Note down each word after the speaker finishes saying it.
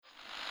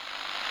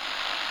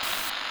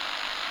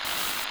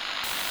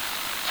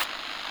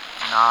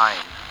9,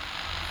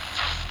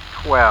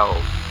 12,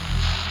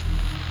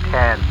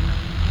 10,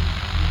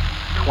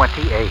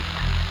 28,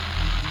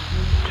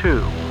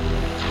 2,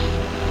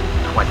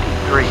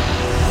 23.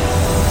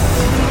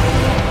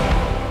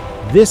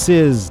 This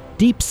is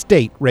Deep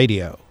State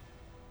Radio,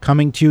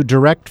 coming to you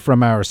direct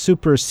from our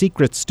super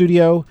secret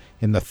studio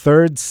in the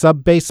third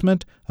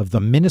sub-basement of the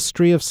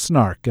Ministry of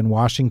Snark in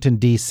Washington,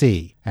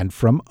 D.C., and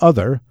from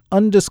other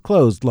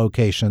undisclosed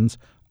locations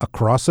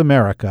across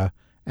America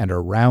and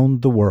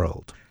around the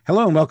world.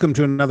 Hello and welcome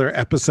to another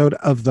episode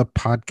of the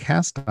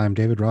podcast. I'm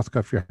David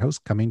Rothkopf, your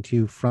host, coming to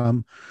you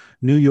from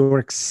New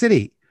York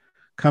City,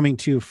 coming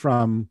to you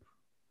from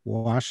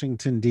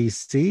Washington,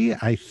 D.C.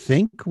 I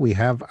think we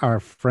have our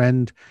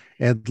friend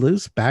Ed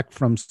Luce back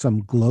from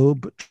some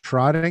globe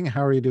trotting.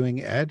 How are you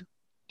doing, Ed?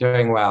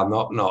 Doing well,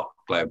 not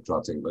globe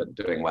trotting, but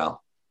doing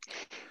well.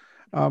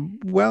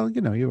 Well,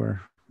 you know, you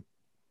were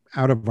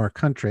out of our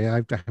country.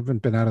 I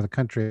haven't been out of the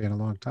country in a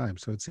long time,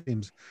 so it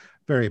seems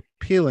very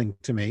appealing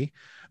to me.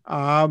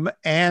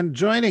 And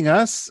joining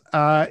us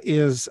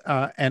is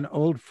an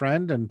old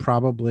friend and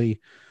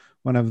probably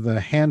one of the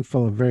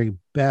handful of very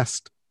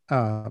best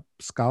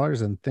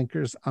scholars and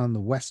thinkers on the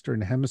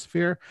Western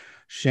Hemisphere,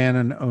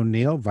 Shannon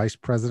O'Neill, Vice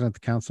President of the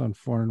Council on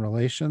Foreign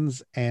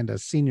Relations and a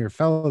senior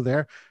fellow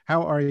there.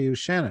 How are you,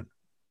 Shannon?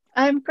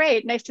 I'm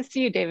great. Nice to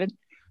see you, David.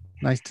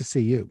 Nice to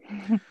see you.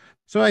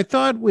 So I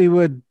thought we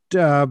would,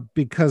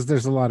 because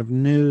there's a lot of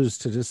news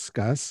to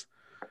discuss,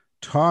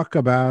 talk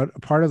about a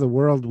part of the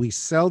world we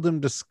seldom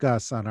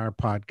discuss on our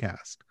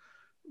podcast,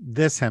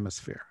 this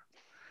hemisphere.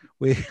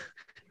 We,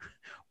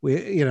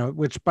 you know,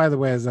 which, by the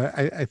way, is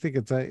I think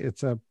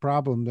it's a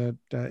problem that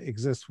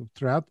exists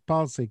throughout the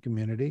policy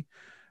community,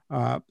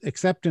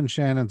 except in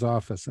Shannon's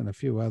office and a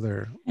few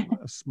other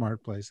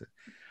smart places.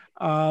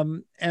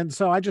 And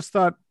so I just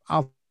thought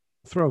I'll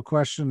throw a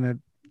question at,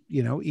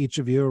 you know, each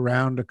of you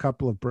around a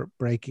couple of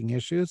breaking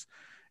issues,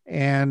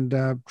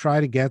 and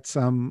try to get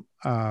some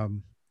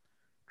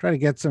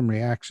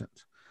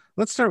reactions.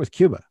 Let's start with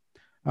Cuba.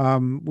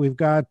 We've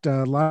got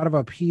a lot of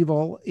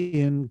upheaval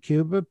in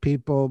Cuba,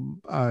 people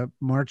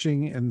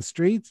marching in the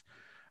streets.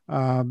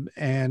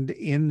 And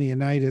in the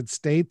United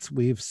States,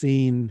 we've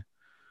seen,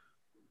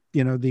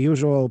 you know, the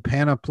usual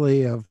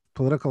panoply of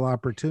political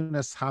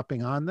opportunists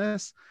hopping on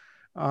this.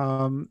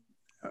 Where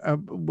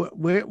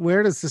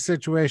does the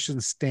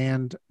situation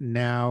stand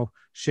now,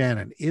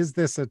 Shannon? Is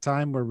this a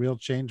time where real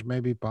change may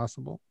be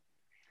possible?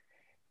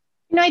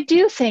 You know, I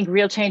do think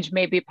real change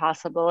may be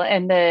possible,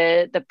 and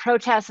the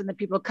protests and the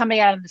people coming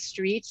out in the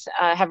streets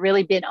have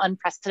really been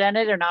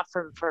unprecedented, or not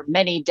for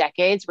many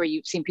decades, where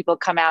you've seen people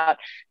come out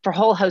for a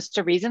whole host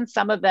of reasons.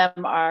 Some of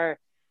them are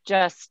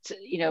just,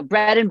 you know,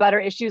 bread and butter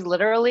issues,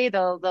 literally,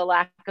 the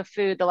lack of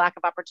food, the lack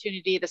of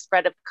opportunity, the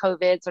spread of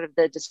COVID, sort of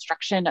the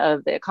destruction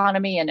of the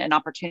economy and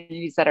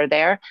opportunities that are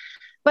there.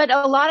 But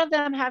a lot of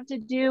them have to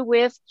do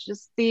with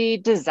just the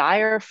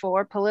desire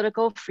for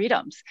political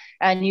freedoms.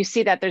 And you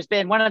see that there's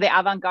been, one of the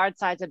avant-garde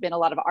sides have been a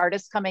lot of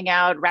artists coming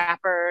out,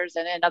 rappers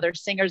and other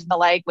singers and the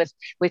like, with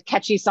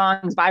catchy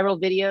songs,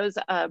 viral videos,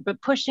 but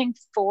pushing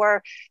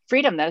for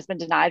freedom that has been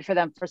denied for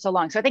them for so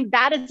long. So I think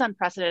that is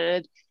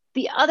unprecedented.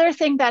 The other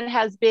thing that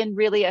has been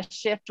really a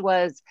shift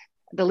was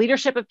the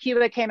leadership of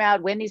Cuba came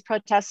out when these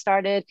protests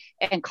started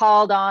and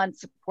called on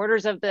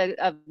supporters of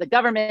the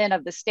government,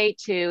 of the state,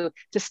 to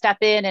step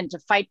in and to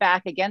fight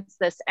back against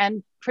this.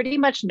 And pretty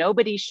much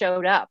nobody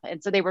showed up.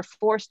 And so they were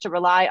forced to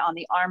rely on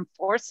the armed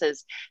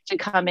forces to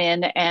come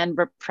in and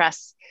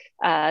repress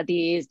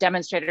these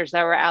demonstrators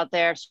that were out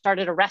there,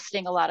 started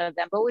arresting a lot of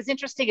them. But what was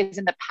interesting is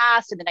in the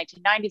past, in the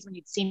 1990s, when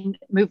you'd seen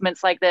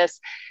movements like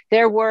this,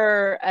 there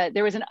was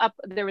an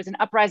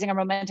uprising or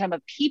momentum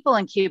of people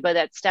in Cuba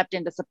that stepped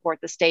in to support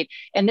the state.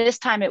 And this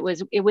time it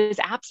was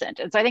absent.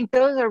 And so I think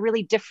those are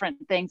really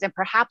different things, and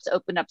perhaps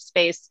open up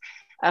space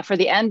for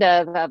the end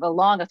of a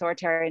long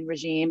authoritarian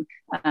regime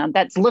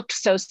that's looked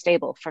so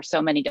stable for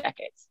so many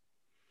decades.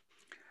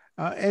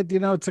 Ed, you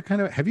know, it's a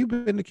kind of, have you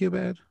been to Cuba,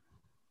 Ed?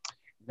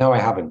 No, I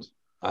haven't.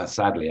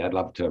 Sadly, I'd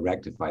love to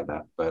rectify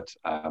that, but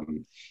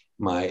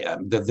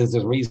there's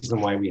a reason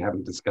why we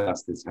haven't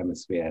discussed this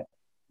hemisphere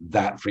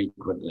that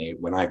frequently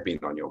when I've been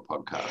on your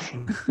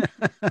podcast.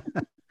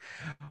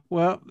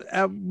 Well,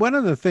 one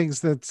of the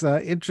things that's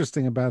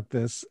interesting about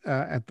this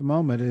at the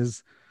moment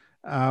is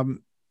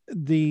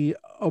the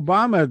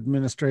Obama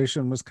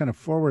administration was kind of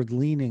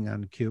forward-leaning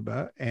on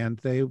Cuba, and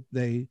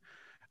they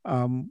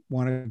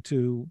wanted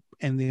to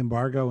end the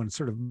embargo and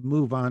sort of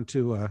move on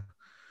to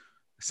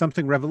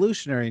something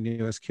revolutionary in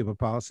U.S. Cuba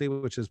policy,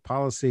 which is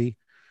policy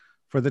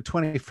for the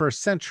 21st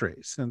century,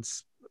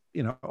 since,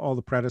 you know, all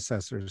the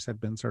predecessors had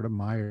been sort of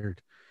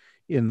mired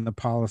in the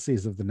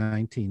policies of the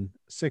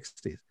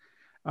 1960s.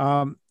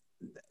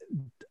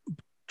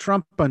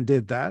 Trump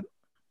undid that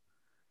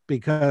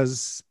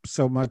because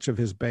so much of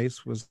his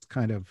base was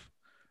kind of,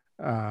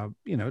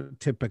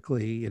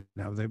 typically,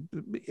 they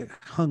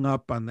hung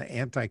up on the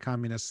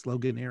anti-communist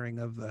sloganeering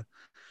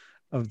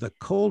of the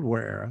Cold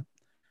War era.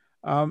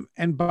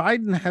 And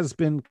Biden has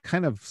been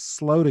kind of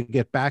slow to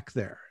get back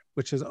there,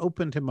 which has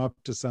opened him up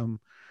to some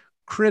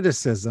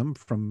criticism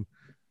from,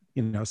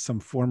 some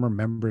former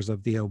members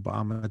of the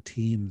Obama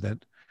team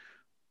that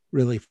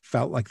really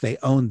felt like they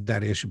owned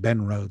that issue.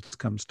 Ben Rhodes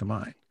comes to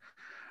mind.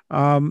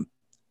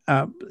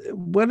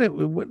 What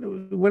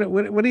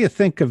do you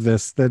think of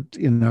this? That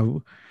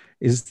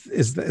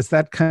is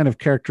that kind of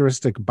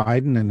characteristic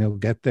Biden, and he'll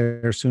get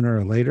there sooner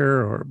or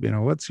later, or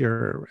what's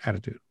your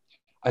attitude?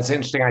 It's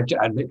interesting. I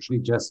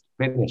literally just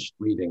finished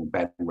reading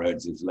Ben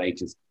Rhodes'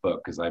 latest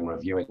book because I'm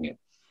reviewing it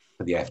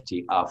for the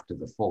FT after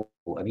the fall,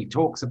 and he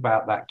talks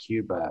about that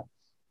Cuba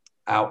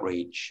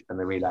outreach and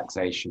the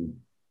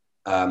relaxation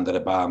that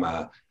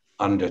Obama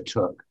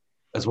undertook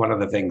as one of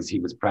the things he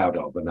was proud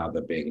of,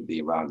 another being the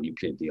Iran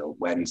nuclear deal,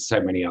 when so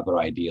many other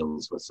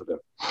ideals were sort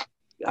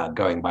of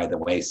going by the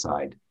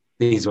wayside.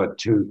 These were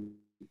two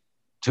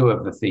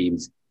of the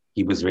themes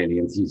he was really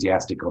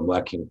enthusiastic on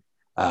working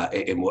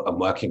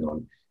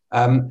on.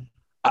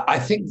 I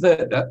think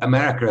that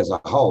America as a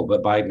whole,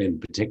 but Biden in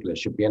particular,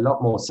 should be a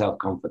lot more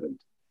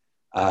self-confident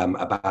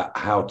about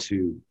how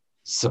to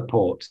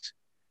support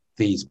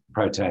these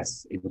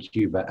protests in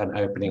Cuba and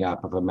opening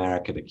up of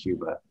America to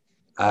Cuba.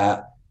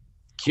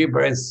 Cuba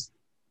is,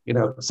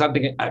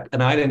 something,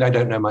 an island I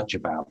don't know much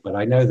about, but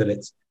I know that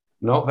it's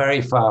not very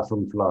far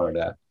from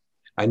Florida.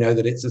 I know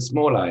that it's a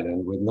small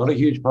island with not a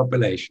huge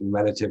population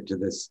relative to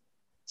this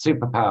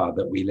superpower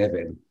that we live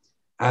in,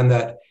 and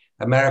that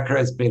America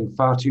has been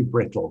far too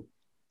brittle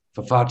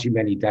for far too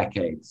many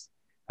decades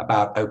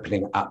about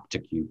opening up to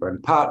Cuba.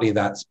 And partly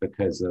that's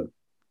because of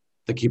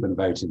the Cuban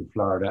vote in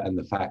Florida and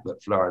the fact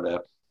that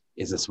Florida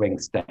is a swing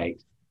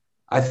state.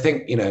 I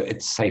think,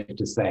 it's safe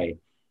to say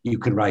you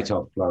can write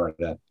off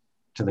Florida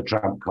to the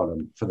Trump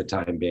column for the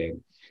time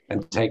being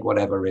and take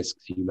whatever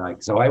risks you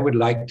like. So I would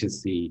like to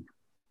see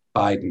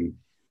Biden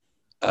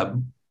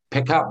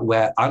pick up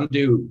where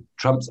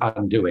Trump's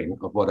undoing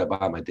of what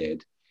Obama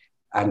did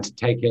and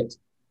take it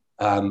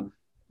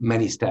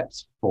many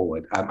steps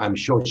forward. I'm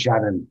sure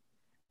Shannon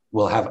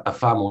will have a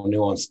far more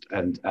nuanced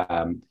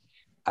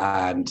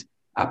and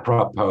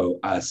apropos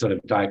sort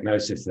of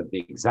diagnosis of the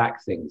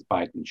exact things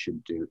Biden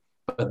should do,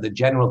 but the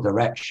general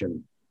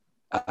direction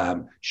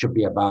should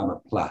be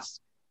Obama plus.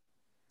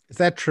 Is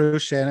that true,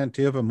 Shannon?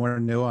 Do you have a more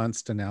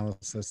nuanced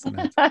analysis than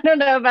that? I don't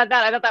know about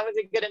that. I thought that was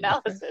a good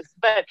analysis.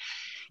 But,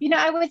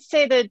 I would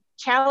say the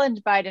challenge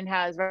Biden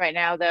has right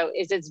now, though,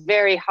 is it's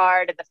very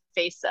hard in the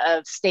face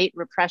of state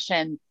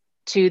repression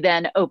to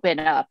then open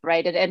up,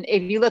 right? And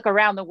if you look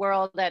around the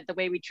world at the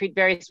way we treat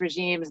various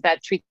regimes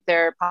that treat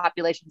their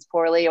populations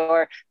poorly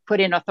or put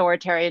in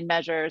authoritarian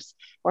measures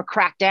or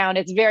crack down,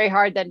 it's very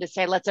hard then to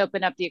say, let's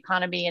open up the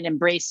economy and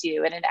embrace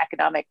you in an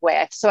economic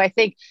way. So I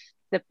think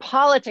the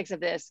politics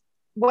of this,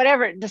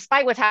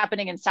 despite what's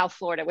happening in South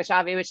Florida, which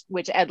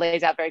Ed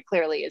lays out very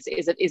clearly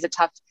is a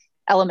tough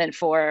element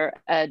for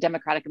a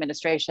Democratic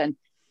administration.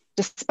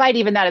 Despite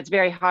even that, it's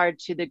very hard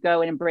to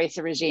go and embrace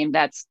a regime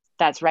that's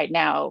right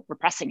now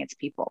repressing its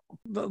people.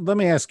 Let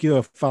me ask you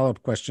a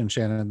follow-up question,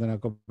 Shannon, and then I'll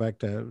go back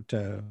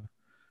to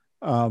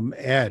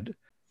Ed.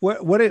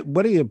 What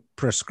do you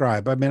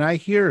prescribe? I mean, I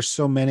hear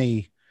so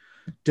many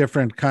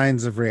different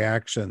kinds of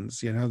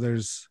reactions.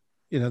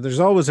 There's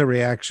always a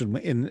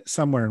reaction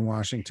somewhere in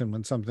Washington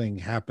when something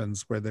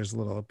happens where there's a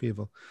little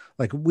upheaval.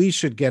 Like, we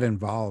should get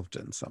involved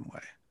in some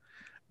way.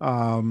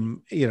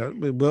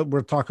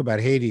 We'll talk about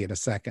Haiti in a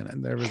second,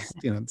 and there was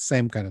the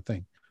same kind of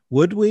thing.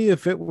 Would we,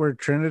 if it were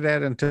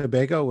Trinidad and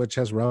Tobago, which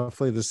has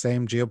roughly the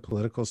same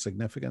geopolitical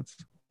significance?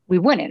 We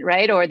wouldn't,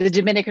 right? Or the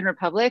Dominican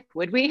Republic,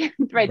 would we?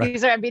 Right.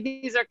 These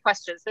are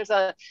questions. There's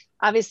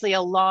obviously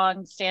a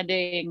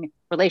long-standing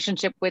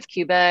relationship with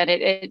Cuba,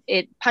 and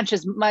it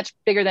punches much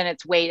bigger than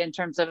its weight in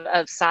terms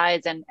of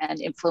size and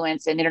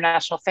influence in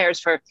international affairs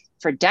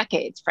for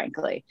decades,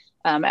 frankly,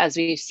 as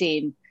we've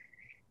seen.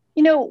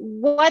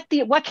 What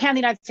can the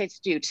United States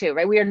do too,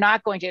 right? We are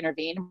not going to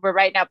intervene. We're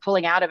right now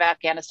pulling out of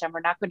Afghanistan.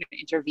 We're not going to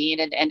intervene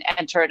and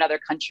enter another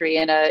country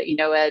in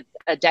a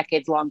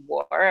decades-long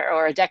war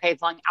or a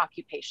decades-long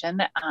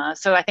occupation.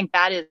 So I think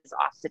that is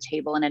off the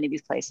table in any of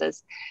these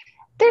places.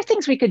 There are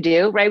things we could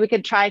do, right? We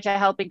could try to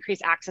help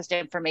increase access to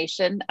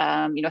information.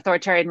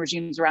 Authoritarian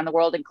regimes around the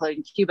world,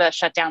 including Cuba,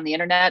 shut down the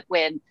internet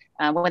when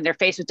they're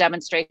faced with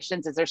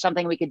demonstrations. Is there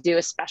something we could do,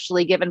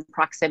 especially given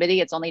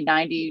proximity? It's only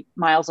 90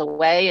 miles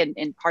away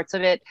in parts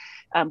of it.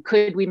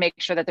 Could we make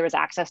sure that there was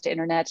access to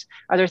internet?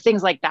 Are there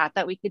things like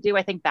that we could do?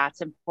 I think that's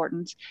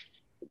important.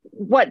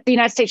 What the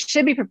United States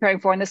should be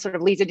preparing for, and this sort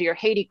of leads into your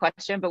Haiti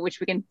question, but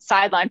which we can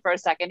sideline for a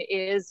second,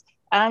 is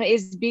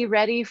be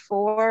ready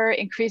for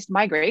increased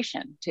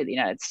migration to the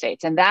United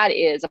States. And that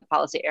is a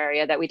policy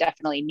area that we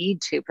definitely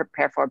need to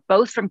prepare for,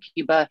 both from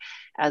Cuba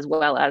as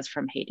well as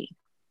from Haiti.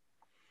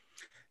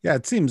 Yeah,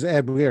 it seems,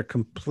 Ed, we are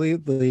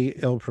completely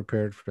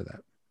ill-prepared for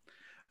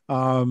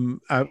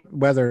that.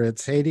 Whether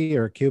it's Haiti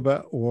or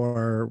Cuba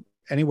or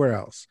anywhere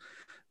else,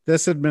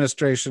 this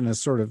administration is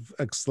sort of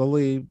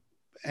slowly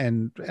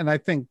and I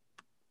think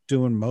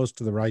doing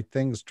most of the right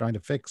things, trying to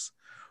fix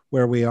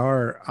where we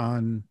are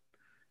on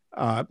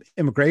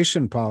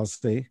immigration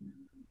policy,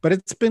 but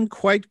it's been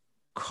quite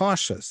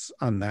cautious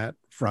on that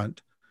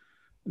front.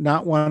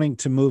 not wanting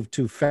to move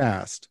too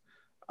fast.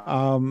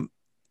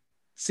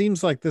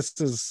 Seems like this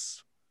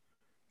is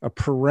a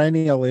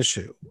perennial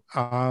issue.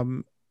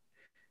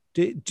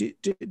 Do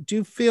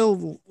you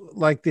feel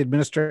like the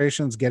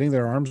administration's getting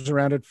their arms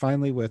around it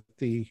finally with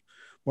the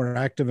more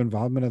active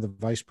involvement of the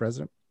vice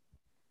president?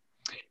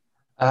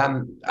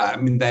 I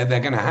mean, they're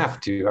going to have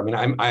to. I mean,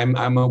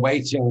 I'm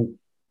awaiting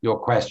your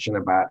question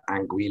about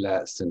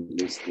Anguilla,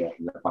 St. Lucia,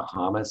 and the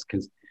Bahamas,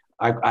 because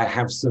I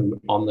have some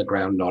on the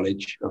ground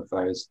knowledge of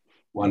those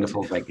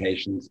wonderful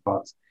vacation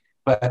spots.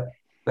 But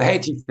the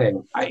Haiti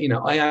thing,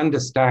 I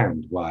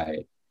understand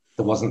why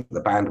there wasn't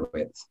the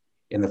bandwidth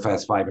in the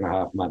first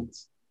 5.5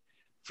 months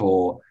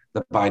for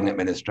the Biden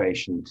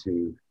administration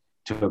to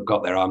have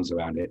got their arms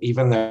around it,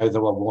 even though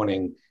there were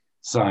warning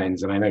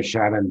signs. And I know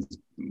Shannon's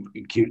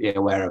acutely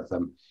aware of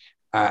them,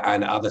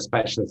 and other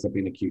specialists have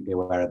been acutely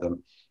aware of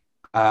them.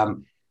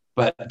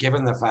 But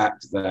given the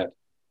fact that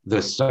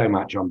there's so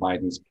much on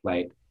Biden's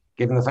plate,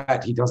 given the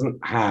fact he doesn't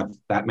have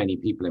that many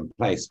people in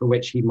place, for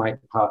which he might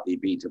partly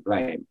be to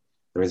blame,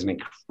 there is an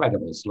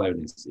incredible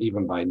slowness,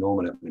 even by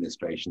normal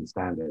administration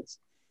standards,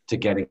 to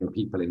getting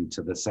people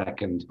into the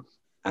second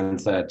and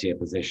third tier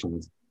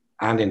positions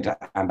and into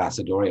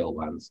ambassadorial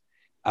ones.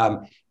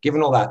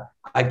 Given all that,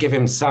 I'd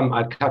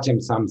cut him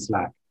some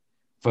slack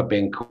for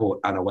being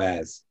caught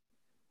unawares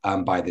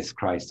by this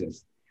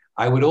crisis.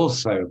 I would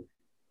also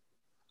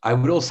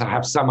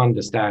have some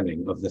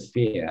understanding of the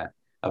fear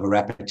of a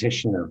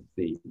repetition of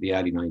the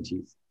early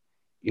 90s,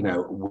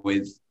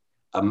 with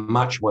a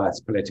much worse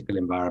political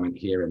environment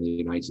here in the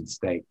United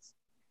States.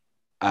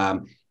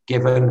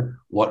 Given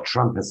what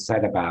Trump has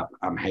said about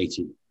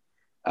Haiti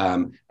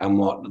and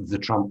what the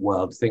Trump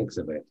world thinks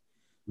of it,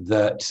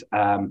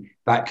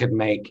 that could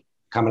make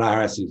Kamala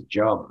Harris's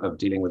job of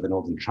dealing with the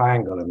Northern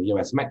Triangle and the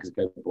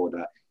US-Mexico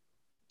border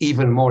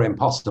even more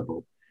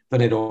impossible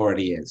than it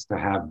already is, to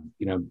have,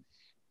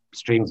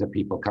 streams of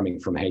people coming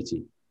from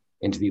Haiti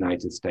into the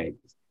United States.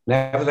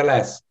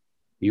 Nevertheless,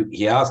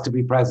 he asked to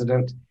be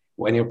president.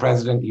 When you're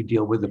president, you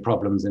deal with the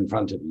problems in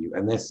front of you.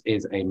 And this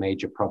is a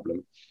major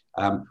problem.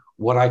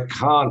 What I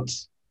can't,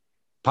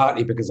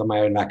 partly because of my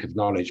own lack of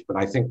knowledge, but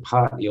I think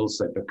partly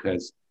also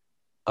because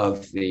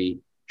of the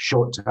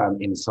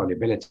short-term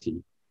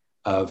insolubility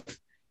of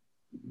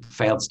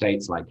failed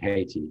states like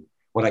Haiti,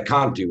 what I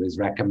can't do is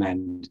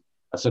recommend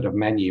a sort of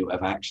menu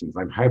of actions.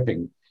 I'm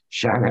hoping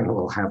Shannon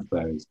will have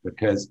those,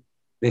 because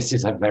this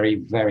is a very,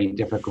 very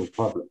difficult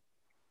problem.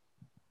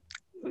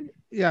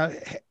 Yeah,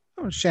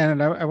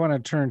 Shannon, I want to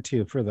turn to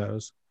you for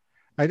those.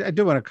 I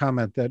do want to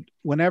comment that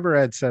whenever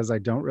Ed says I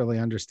don't really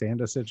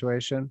understand a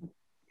situation,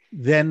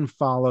 then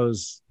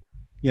follows,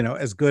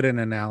 as good an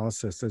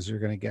analysis as you're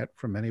going to get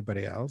from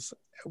anybody else,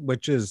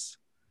 which is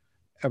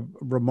a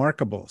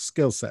remarkable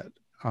skill set,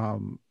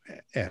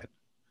 Ed.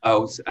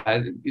 Oh,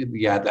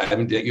 yeah, I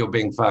mean, you're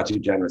being far too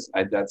generous.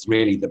 That's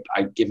really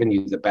I've given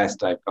you the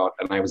best I've got,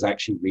 and I was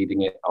actually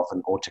reading it off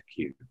an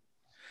autocue.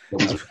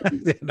 It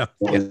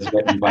was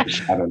written by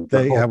Shannon. We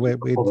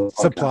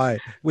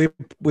supplied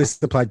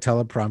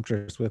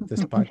teleprompters with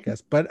this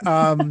podcast. But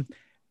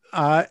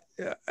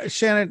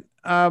Shannon,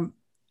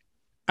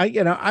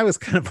 I was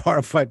kind of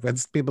horrified when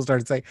people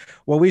started saying,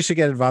 well, we should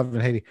get involved in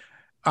Haiti.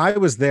 I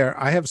was there.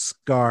 I have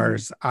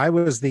scars. I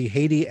was the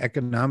Haiti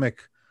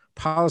economic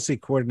policy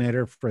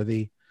coordinator for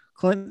the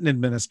Clinton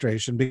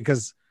administration,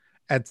 because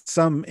at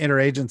some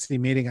interagency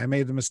meeting, I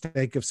made the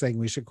mistake of saying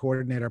we should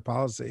coordinate our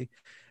policy.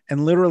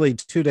 And literally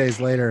 2 days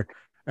later,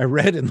 I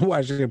read in the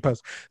Washington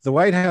Post, the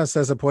White House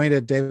has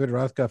appointed David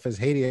Rothkopf as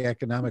Haiti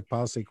economic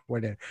policy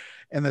coordinator.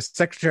 And the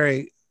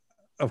Secretary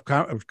of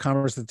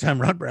Commerce at the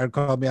time, Ron Brown,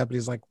 called me up and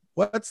he's like,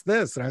 what's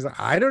this? And I was like,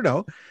 I don't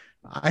know.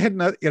 I had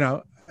not,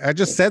 I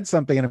just said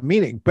something in a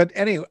meeting. But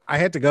anyway, I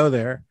had to go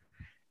there.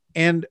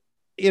 And,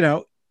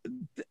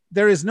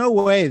 there is no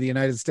way the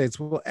United States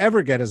will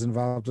ever get as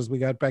involved as we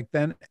got back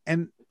then.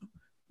 And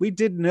we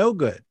did no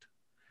good.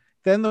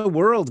 Then the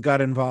world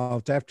got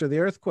involved after the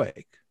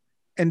earthquake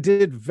and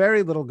did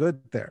very little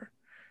good there.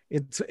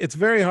 It's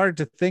very hard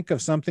to think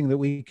of something that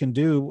we can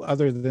do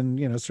other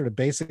than, sort of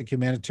basic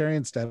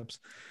humanitarian steps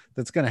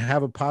that's going to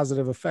have a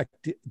positive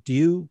effect. Do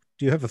you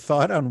have a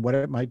thought on what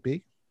it might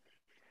be?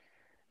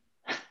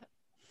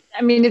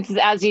 I mean, it's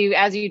as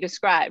you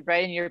described,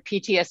 right? And your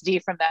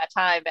PTSD from that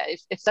time.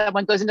 If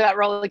someone goes into that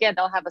role again,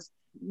 they'll have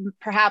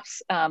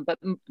perhaps, but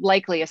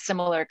likely a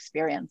similar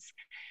experience.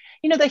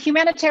 The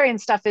humanitarian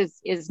stuff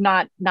is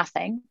not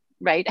nothing,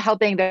 right?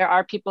 Helping, there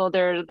are people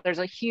there. There's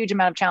a huge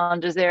amount of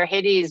challenges there.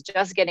 Haiti is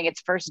just getting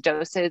its first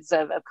doses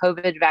of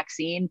COVID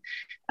vaccine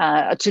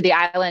to the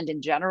island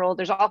in general.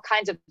 There's all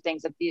kinds of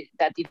things that the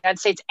United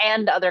States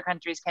and other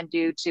countries can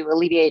do to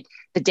alleviate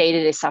the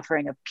day-to-day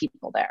suffering of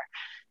people there.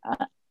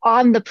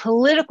 On the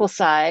political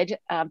side,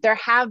 there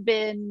have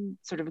been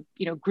sort of,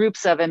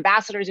 groups of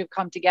ambassadors who've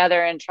come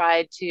together and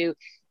tried to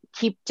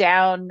keep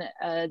down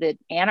the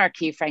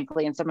anarchy,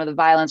 frankly, and some of the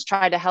violence,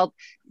 try to help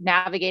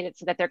navigate it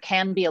so that there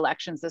can be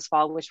elections this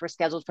fall, which were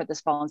scheduled for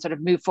this fall, and sort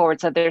of move forward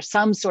so there's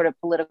some sort of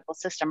political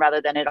system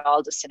rather than it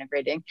all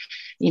disintegrating.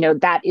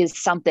 That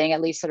is something,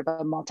 at least sort of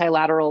a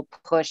multilateral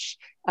push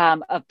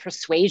of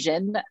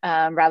persuasion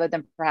rather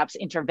than perhaps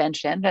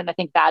intervention. And I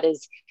think that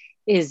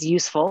is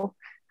useful.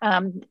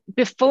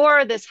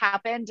 Before this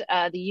happened,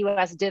 the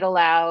U.S. did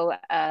allow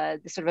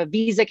sort of a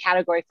visa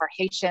category for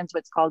Haitians,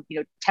 what's called,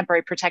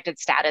 temporary protected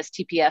status,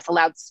 TPS,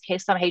 allowed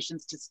some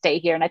Haitians to stay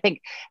here. And I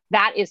think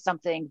that is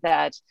something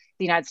that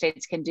the United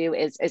States can do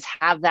is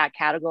have that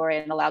category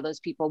and allow those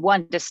people,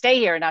 one, to stay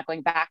here and not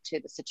going back to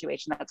the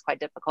situation that's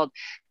quite difficult.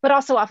 But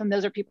also often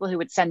those are people who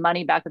would send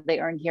money back that they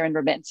earn here in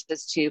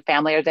remittances to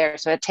family or there.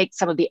 So it takes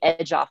some of the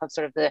edge off of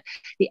sort of the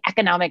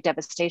economic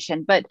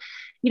devastation. But,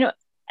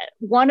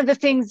 one of the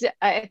things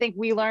I think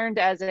we learned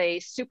as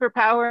a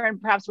superpower,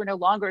 and perhaps we're no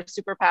longer a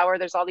superpower,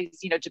 there's all these,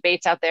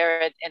 debates out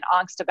there and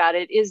angst about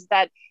it, is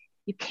that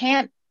you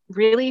can't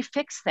really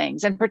fix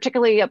things. And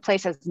particularly a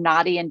place as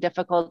knotty and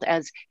difficult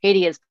as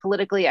Haiti is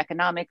politically,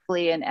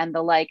 economically, and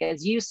the like,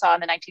 as you saw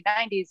in the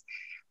 1990s,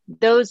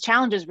 those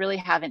challenges really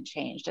haven't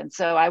changed. And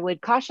so I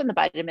would caution the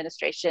Biden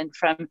administration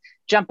from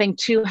jumping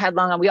too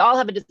headlong on. We all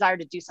have a desire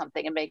to do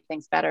something and make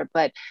things better,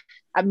 but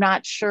I'm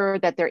not sure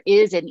that there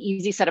is an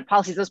easy set of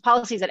policies. Those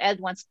policies that Ed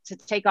wants to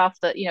take off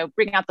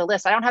bring out the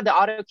list. I don't have the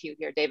auto cue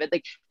here, David.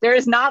 Like, there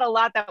is not a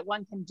lot that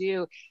one can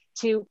do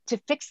to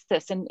fix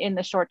this in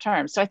the short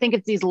term. So I think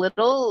it's these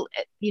little,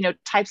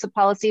 types of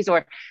policies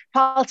or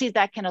policies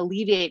that can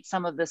alleviate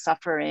some of the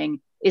suffering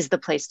is the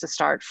place to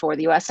start for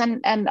the US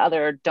and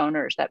other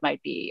donors that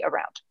might be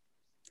around.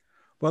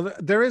 Well,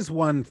 there is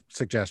one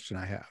suggestion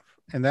I have,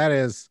 and that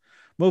is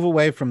move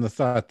away from the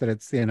thought that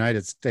it's the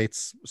United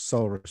States'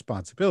 sole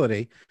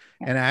responsibility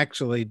and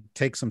actually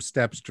take some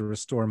steps to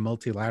restore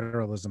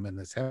multilateralism in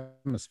this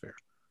hemisphere,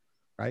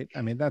 right?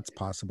 I mean, that's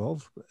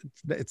possible.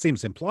 It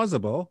seems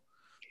implausible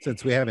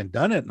since we haven't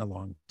done it in a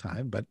long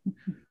time,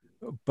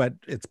 but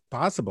it's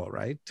possible,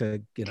 right?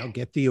 To,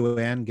 get the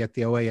UN, get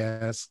the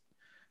OAS,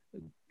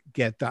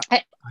 get the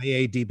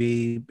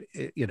IADB,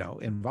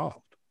 involved.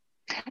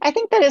 I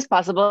think that is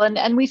possible.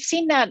 And we've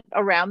seen that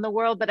around the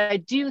world, but I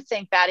do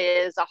think that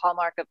is a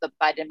hallmark of the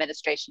Biden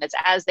administration. It's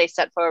as they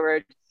set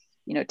forward,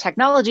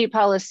 technology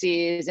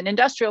policies and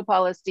industrial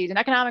policies and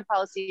economic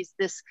policies,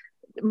 this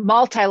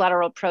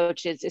multilateral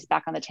approach is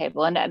back on the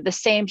table. And the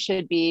same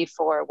should be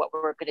for what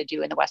we're going to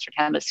do in the Western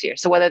Hemisphere.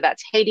 So whether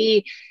that's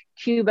Haiti,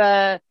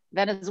 Cuba,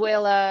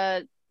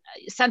 Venezuela,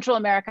 Central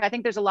America, I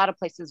think there's a lot of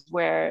places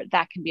where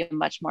that can be a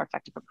much more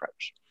effective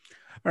approach.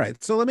 All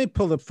right. So let me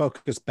pull the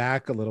focus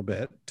back a little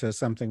bit to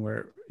something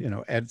where,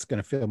 Ed's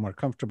going to feel more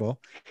comfortable,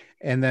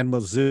 and then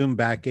we'll zoom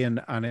back in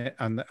on it,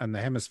 on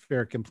the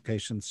hemispheric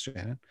implications,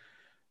 Shannon.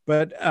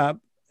 But,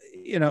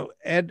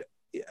 Ed,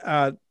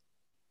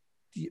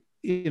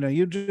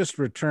 you just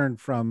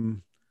returned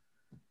from,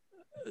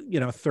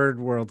 a third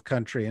world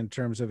country in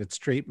terms of its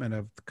treatment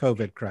of the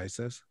COVID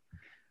crisis.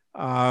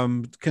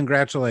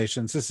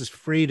 Congratulations. This is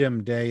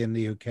Freedom Day in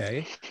the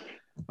UK.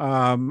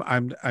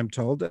 I'm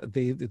told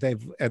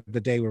they've, at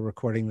the day we're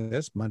recording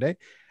this, Monday,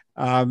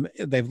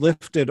 they've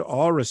lifted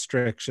all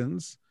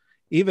restrictions,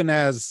 even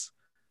as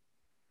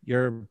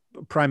your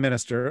prime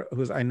minister,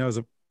 who I know is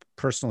a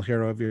personal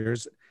hero of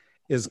yours,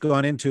 is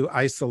gone into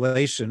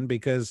isolation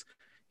because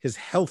his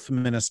health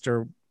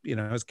minister,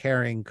 is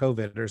carrying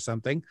COVID or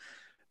something.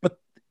 But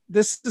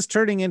this is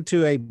turning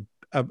into a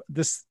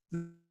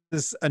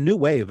new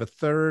wave, a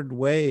third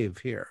wave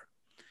here.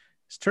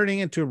 It's turning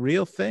into a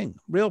real thing,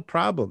 real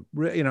problem.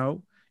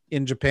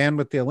 In Japan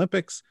with the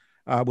Olympics,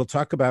 we'll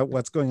talk about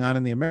what's going on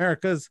in the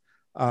Americas.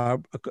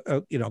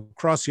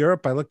 Across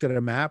Europe, I looked at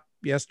a map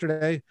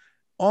yesterday.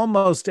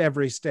 Almost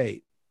every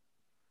state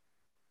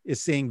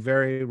is seeing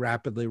very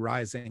rapidly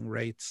rising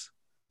rates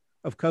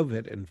of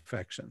COVID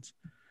infections.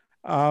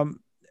 Do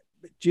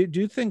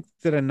you think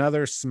that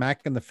another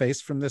smack in the face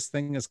from this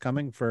thing is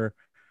coming for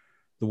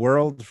the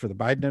world, for the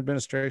Biden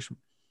administration?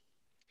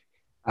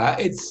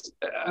 It's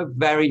a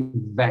very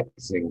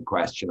vexing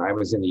question. I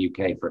was in the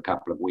UK for a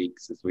couple of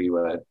weeks, as we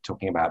were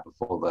talking about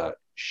before the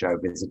show,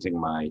 visiting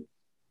my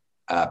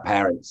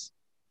parents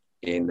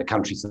in the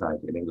countryside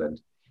in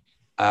England.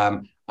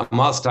 And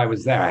whilst I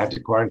was there, I had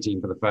to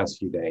quarantine for the first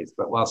few days.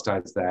 But whilst I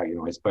was there,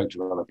 I spoke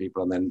to a lot of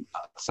people and then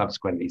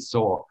subsequently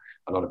saw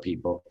a lot of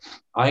people.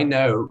 I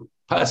know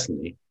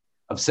personally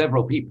of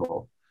several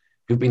people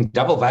who've been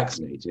double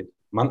vaccinated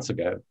months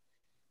ago,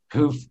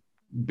 who've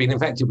been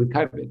infected with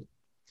COVID.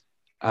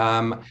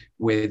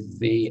 With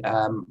the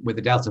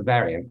Delta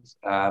variant.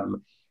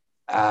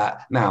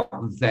 Now,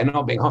 they're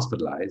not being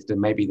hospitalized,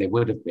 and maybe they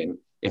would have been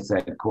if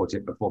they had caught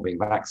it before being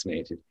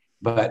vaccinated.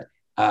 But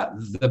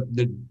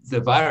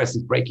the virus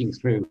is breaking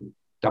through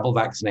double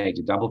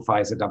vaccinated, double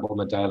Pfizer, double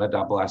Moderna,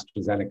 double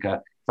AstraZeneca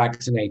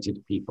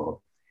vaccinated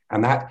people.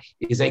 And that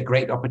is a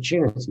great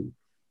opportunity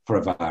for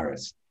a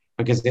virus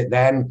because it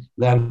then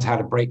learns how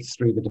to break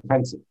through the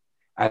defensive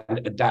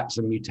and adapts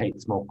and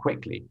mutates more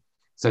quickly.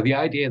 So the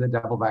idea of the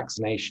double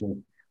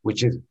vaccination,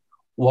 which is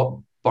what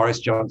Boris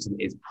Johnson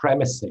is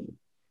premising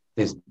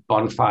this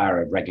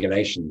bonfire of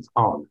regulations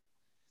on,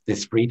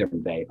 this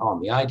Freedom Day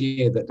on. The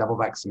idea that double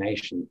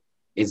vaccination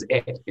is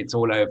it, it's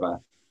all over,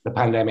 the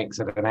pandemic's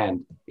at an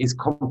end, is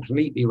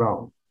completely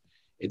wrong.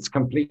 It's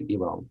completely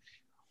wrong.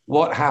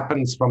 What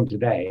happens from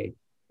today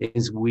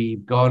is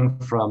we've gone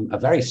from a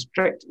very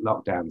strict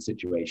lockdown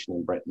situation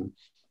in Britain,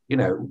 you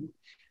know,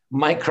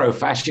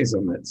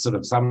 micro-fascism at sort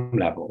of some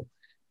level,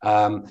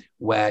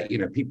 where, you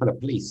know, people are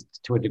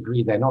policed to a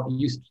degree they're not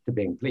used to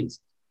being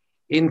policed,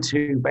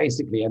 into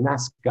basically a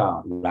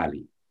NASCAR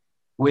rally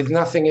with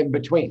nothing in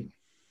between.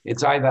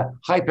 It's either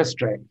hyper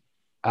strict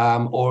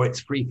or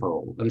it's free for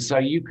all. And so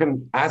you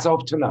can, as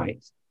of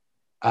tonight,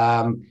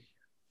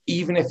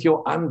 even if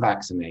you're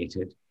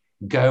unvaccinated,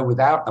 go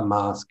without a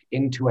mask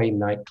into a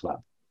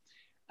nightclub.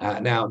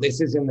 Now,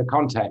 this is in the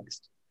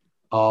context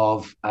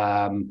of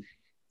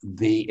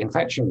the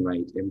infection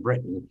rate in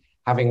Britain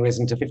having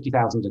risen to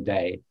 50,000 a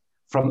day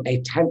from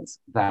a tenth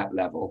that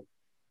level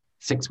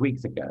 6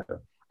 weeks ago,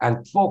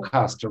 and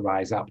forecast to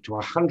rise up to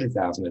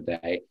 100,000 a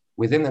day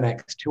within the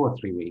next 2 or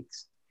 3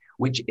 weeks,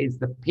 which is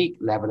the peak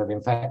level of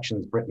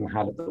infections Britain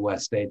had at the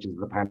worst stages of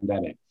the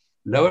pandemic.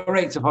 Lower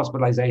rates of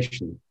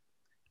hospitalization,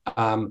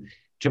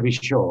 to be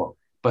sure,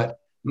 but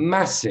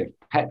massive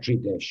petri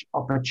dish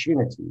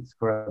opportunities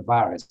for a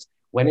virus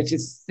when it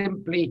is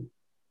simply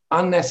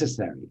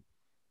unnecessary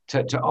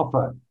to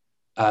offer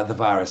the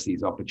virus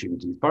these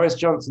opportunities. Boris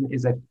Johnson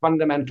is a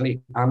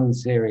fundamentally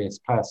unserious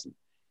person.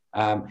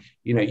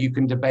 You know, you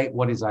can debate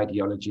what his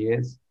ideology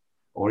is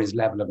or his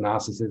level of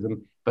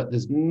narcissism, but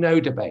there's no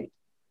debate.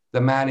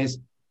 The man is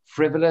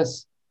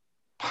frivolous,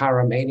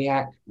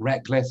 pyromaniac,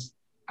 reckless,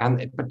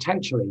 and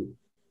potentially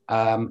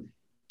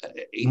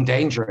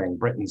endangering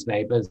Britain's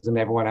neighbors and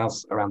everyone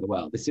else around the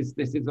world. This is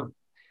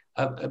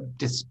a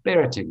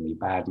dispiritingly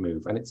bad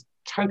move, and it's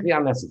totally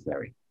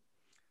unnecessary.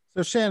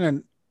 So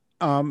Shannon,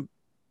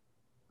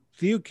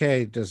 the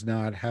UK does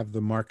not have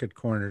the market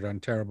cornered on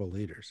terrible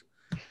leaders,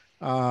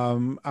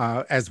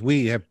 as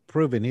we have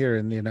proven here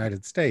in the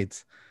United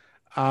States.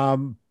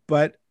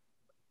 But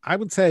I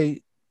would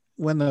say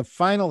when the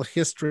final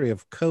history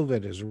of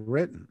COVID is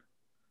written,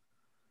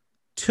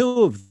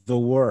 two of the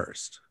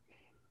worst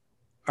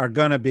are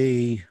going to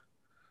be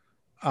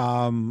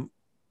AMLO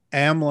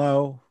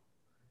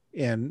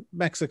in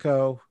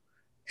Mexico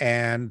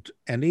and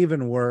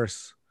even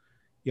worse,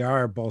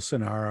 Jair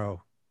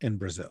Bolsonaro in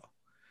Brazil,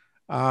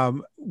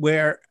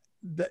 where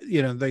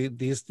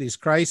these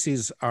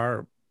crises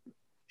are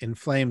in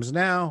flames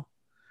now,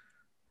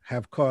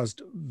 have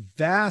caused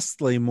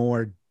vastly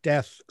more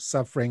death,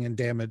 suffering, and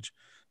damage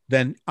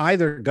than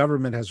either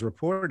government has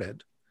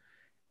reported,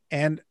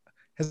 and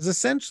has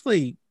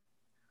essentially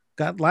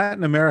got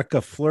Latin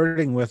America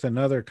flirting with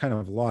another kind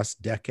of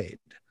lost decade,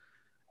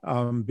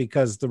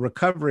 because the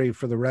recovery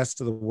for the rest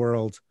of the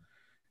world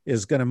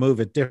is going to move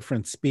at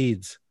different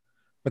speeds,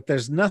 but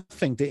there's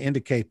nothing to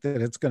indicate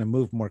that it's going to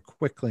move more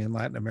quickly in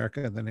Latin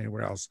America than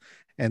anywhere else,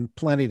 and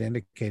plenty to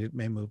indicate it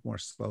may move more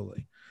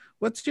slowly.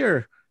 What's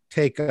your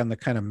take on the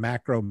kind of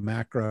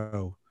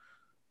macro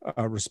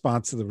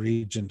response of the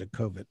region to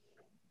COVID?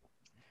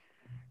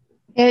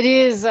 It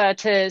is,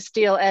 to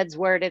steal Ed's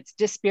word, it's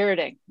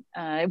dispiriting.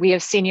 We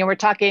have seen, we're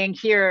talking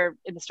here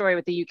in the story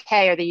with the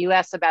UK or the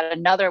US about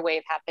another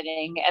wave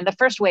happening, and the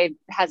first wave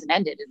hasn't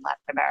ended in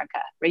Latin America,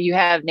 where you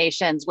have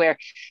nations where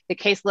the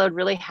caseload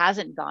really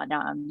hasn't gone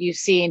down. You've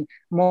seen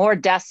more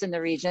deaths in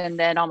the region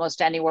than almost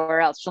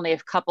anywhere else. There's only a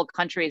couple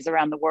countries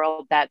around the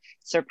world that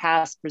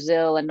surpass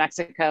Brazil and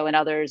Mexico and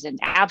others in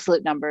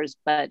absolute numbers,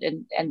 but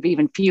and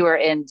even fewer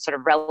in sort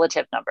of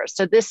relative numbers.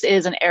 So this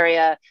is an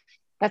area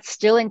that's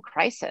still in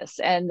crisis.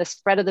 And the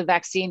spread of the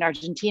vaccine,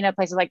 Argentina,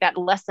 places like that,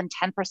 less than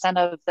 10%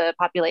 of the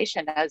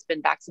population has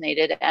been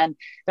vaccinated, and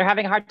they're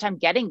having a hard time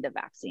getting the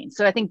vaccine.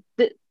 So I think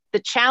the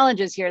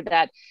challenge is here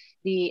that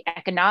the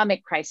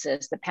economic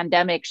crisis, the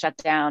pandemic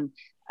shutdown,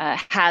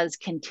 has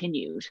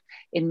continued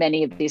in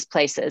many of these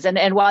places.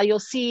 And while you'll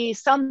see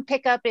some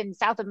pickup in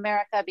South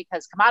America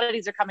because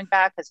commodities are coming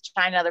back, because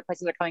China and other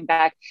places are coming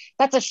back,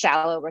 that's a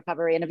shallow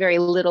recovery and a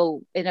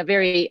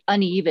very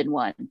uneven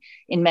one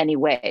in many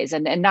ways,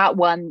 and not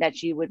one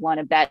that you would want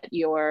to bet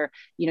your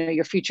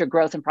future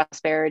growth and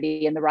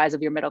prosperity and the rise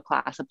of your middle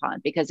class upon,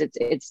 because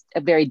it's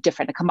a very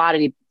different, a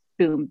commodity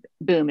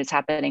boom is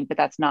happening, but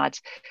that's not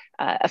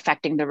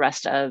affecting the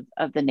rest of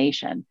the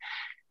nation.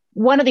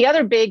 One of the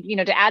other big,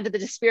 to add to the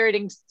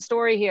dispiriting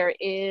story here,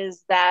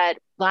 is that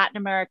Latin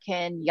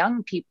American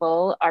young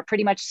people are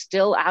pretty much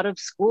still out of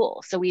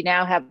school. So we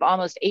now have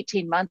almost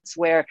 18 months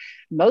where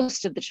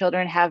most of the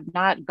children have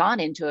not gone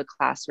into a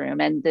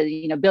classroom, and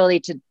the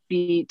ability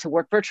to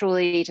work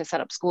virtually, to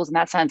set up schools in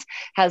that sense,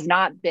 has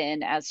not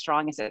been as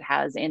strong as it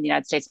has in the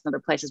United States and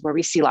other places where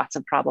we see lots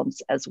of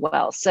problems as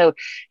well. So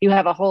you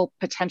have a whole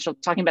potential,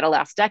 talking about a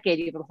last decade,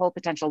 you have a whole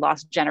potential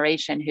lost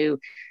generation who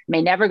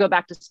may never go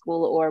back to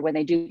school, or when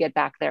they do get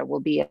back there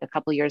will be a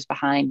couple years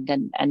behind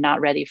and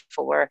not ready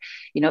for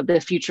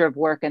the future of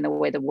work and the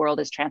way the world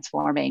is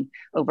transforming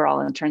overall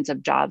in terms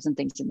of jobs and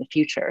things in the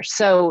future.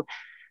 So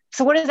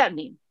what does that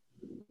mean?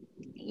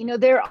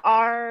 there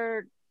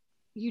are,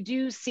 you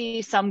do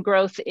see some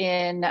growth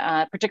in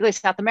particularly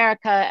South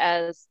America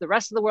as the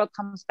rest of the world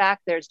comes back.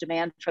 There's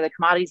demand for the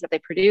commodities that they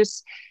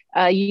produce.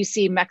 You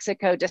see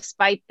Mexico,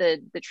 despite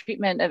the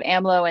treatment of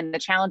AMLO and the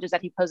challenges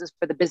that he poses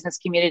for the business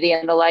community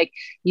and the like,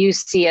 you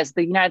see as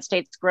the United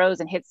States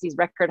grows and hits these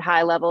record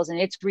high levels and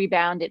its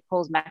rebound, it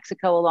pulls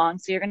Mexico along.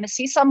 So you're going to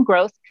see some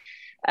growth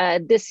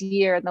this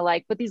year and the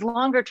like, but these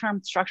longer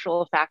term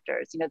structural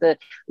factors, the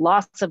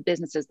loss of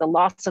businesses, the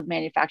loss of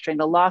manufacturing,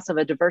 the loss of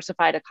a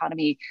diversified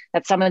economy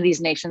that some of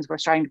these nations were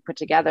starting to put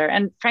together,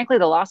 and frankly,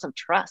 the loss of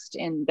trust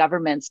in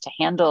governments to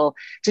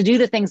do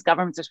the things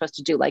governments are supposed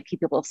to do, like keep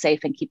people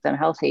safe and keep them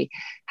healthy,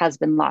 has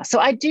been lost. So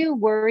I do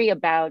worry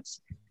about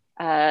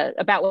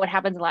what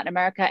happens in Latin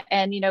America.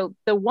 And,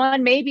 the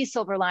one maybe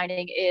silver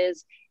lining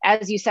is,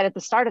 as you said at the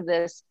start of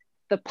this,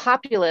 the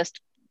populist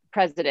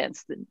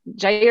presidents,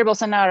 Jair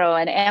Bolsonaro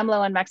and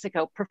AMLO in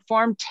Mexico,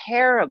 perform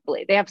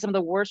terribly. They have some of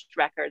the worst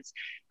records.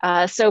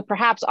 So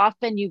perhaps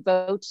often you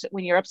vote,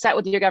 when you're upset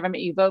with your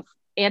government, you vote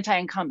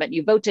anti-incumbent,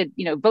 you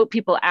vote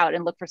people out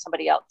and look for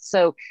somebody else.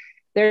 So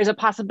there's a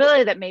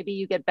possibility that maybe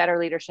you get better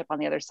leadership on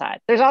the other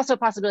side. There's also a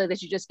possibility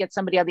that you just get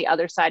somebody on the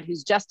other side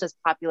who's just as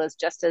populist,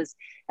 just as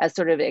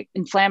sort of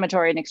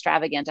inflammatory and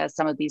extravagant as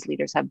some of these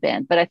leaders have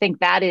been. But I think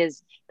that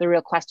is the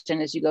real question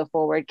as you go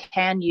forward.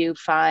 Can you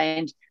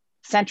find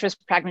centrist,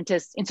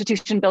 pragmatists,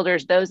 institution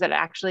builders, those that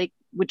actually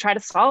would try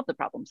to solve the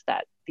problems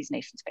that these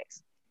nations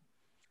face?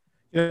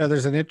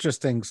 There's an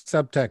interesting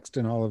subtext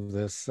in all of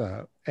this,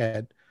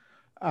 Ed.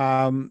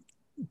 One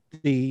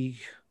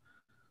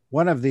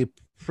of the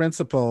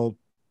principal,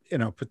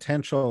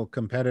 potential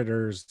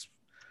competitors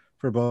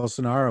for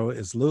Bolsonaro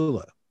is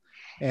Lula,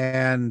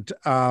 and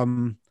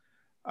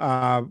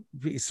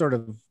he's sort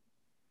of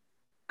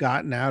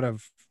gotten out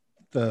of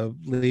the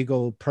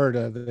legal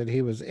purdah that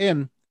he was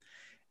in,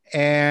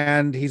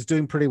 and he's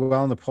doing pretty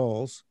well in the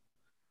polls.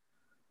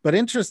 But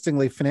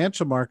interestingly,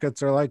 financial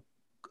markets are like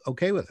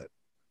okay with it.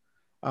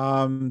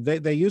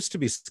 They used to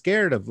be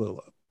scared of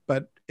Lula,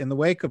 but in the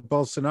wake of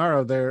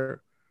Bolsonaro,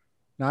 they're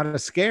not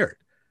as scared.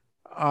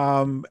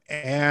 And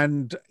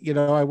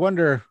I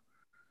wonder,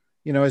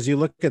 as you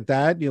look at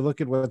that, you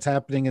look at what's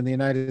happening in the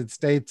United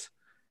States,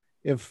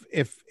 if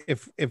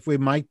we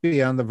might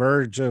be on the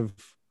verge of,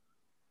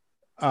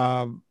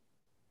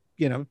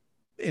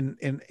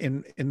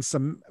 in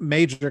some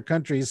major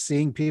countries,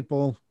 seeing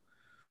people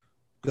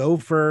go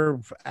for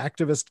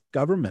activist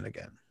government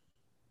again.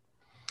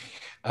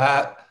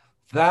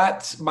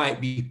 That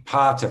might be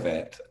part of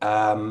it.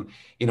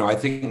 I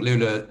think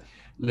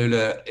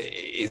Lula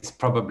is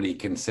probably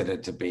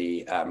considered to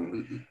be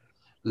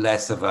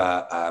less of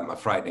a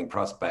frightening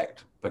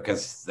prospect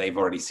because they've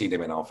already seen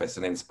him in office,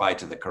 and in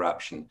spite of the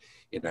corruption,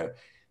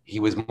 he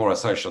was more a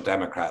social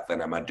democrat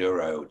than a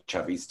Maduro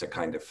Chavista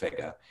kind of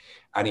figure.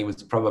 And he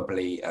was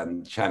probably,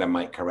 and Shannon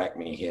might correct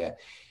me here,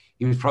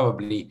 he was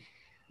probably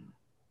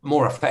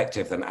more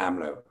effective than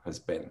AMLO has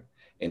been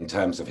in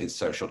terms of his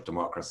social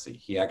democracy.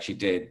 He actually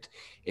did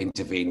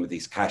intervene with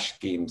these cash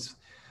schemes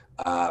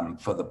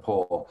for the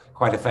poor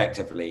quite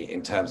effectively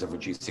in terms of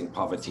reducing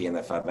poverty in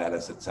the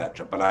favelas,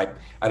 etc. But I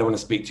don't want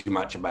to speak too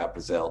much about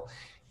Brazil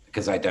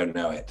because I don't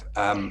know it.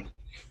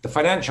 The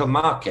financial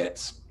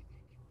markets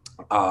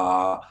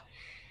are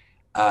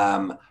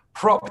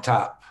propped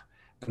up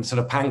and sort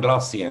of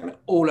Panglossian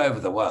all over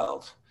the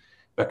world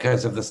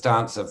because of the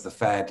stance of the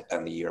Fed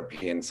and the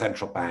European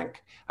Central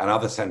Bank and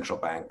other central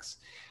banks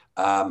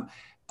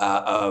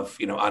of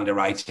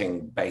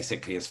underwriting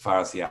basically, as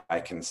far as the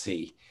eye can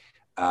see,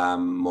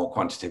 more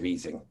quantitative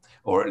easing,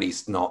 or at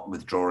least not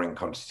withdrawing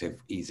quantitative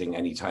easing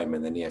anytime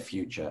in the near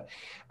future.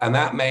 And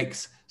that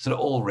makes sort of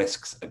all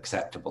risks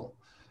acceptable.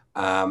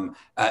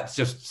 It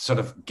just sort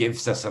of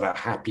gives a sort of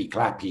happy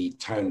clappy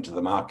tone to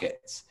the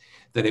markets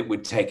that it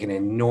would take an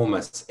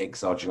enormous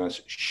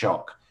exogenous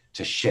shock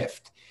to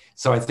shift.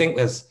 So I think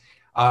there's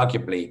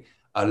arguably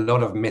a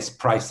lot of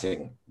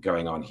mispricing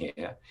going on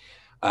here,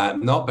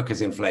 not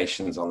because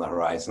inflation's on the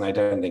horizon, I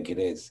don't think it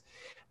is,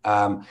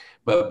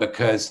 but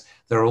because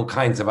there are all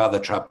kinds of other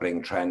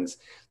troubling trends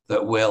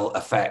that will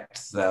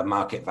affect the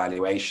market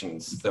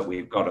valuations that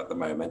we've got at the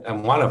moment.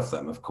 And one of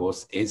them, of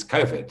course, is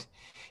COVID,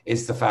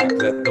 is the fact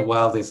that the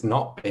world is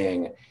not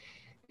being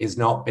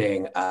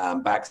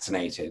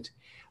vaccinated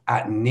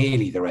at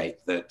nearly the rate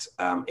that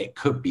it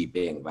could be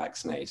being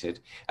vaccinated.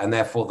 And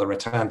therefore the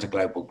return to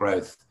global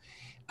growth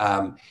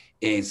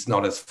is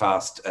not as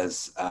fast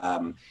as,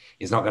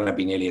 is not going to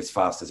be nearly as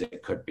fast as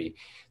it could be.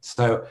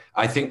 So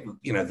I think,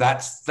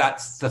 that's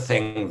the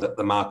thing that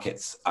the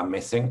markets are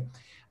missing,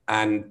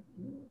 and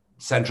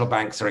central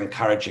banks are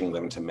encouraging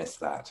them to miss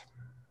that.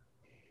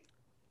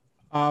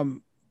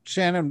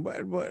 Shannon,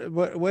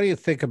 what do you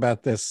think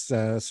about this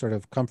sort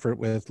of comfort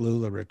with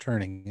Lula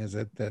returning? Is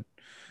it that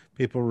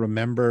people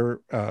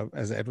remember,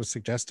 as Ed was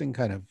suggesting,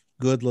 kind of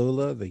good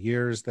Lula, the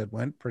years that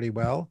went pretty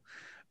well,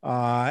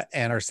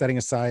 and are setting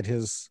aside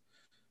his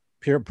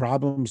pure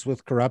problems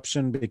with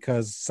corruption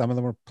because some of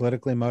them were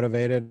politically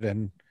motivated,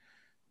 and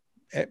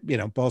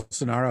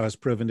Bolsonaro has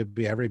proven to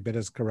be every bit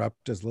as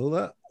corrupt as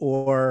Lula?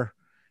 Or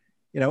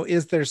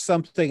is there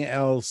something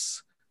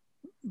else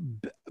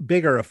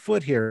bigger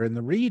afoot here in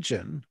the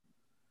region,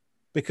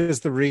 because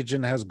the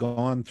region has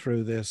gone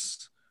through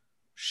this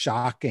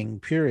shocking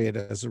period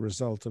as a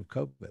result of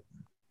COVID?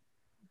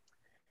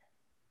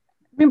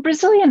 I mean,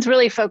 Brazilians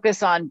really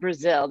focus on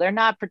Brazil. They're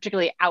not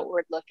particularly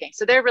outward looking.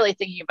 So they're really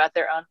thinking about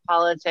their own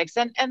politics.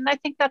 And I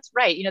think that's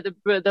right.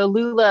 The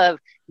Lula of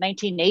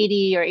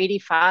 1980 or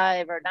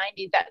 85 or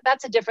 90,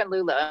 that's a different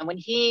Lula. And when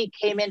he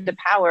came into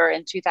power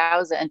in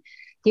 2000,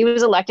 he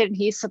was elected and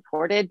he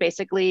supported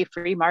basically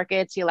free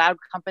markets. He allowed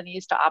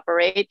companies to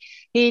operate.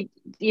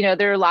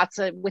 There are lots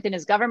of within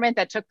his government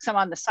that took some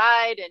on the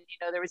side. And,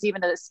 there was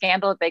even a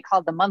scandal that they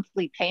called the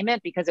monthly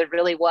payment, because it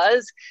really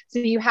was. So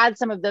you had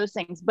some of those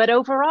things. But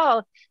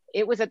overall,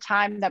 it was a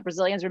time that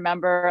Brazilians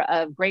remember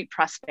of great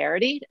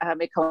prosperity.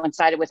 It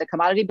coincided with a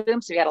commodity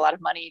boom, so we had a lot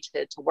of money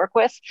to work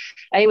with.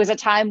 It was a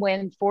time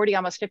when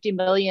almost 50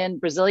 million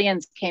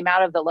Brazilians came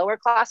out of the lower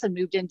class and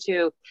moved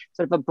into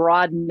sort of a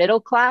broad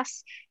middle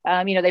class.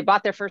 They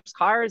bought their first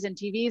cars and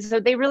TVs, so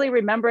they really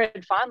remember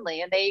it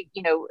fondly. And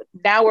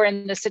now we're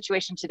in this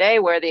situation today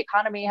where the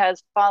economy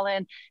has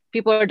fallen.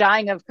 People are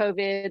dying of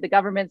COVID. The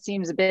government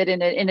seems a bit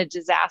in a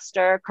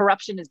disaster.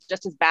 Corruption is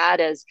just as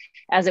bad as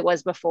it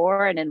was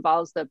before, and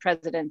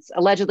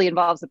allegedly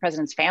involves the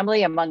president's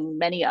family, among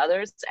many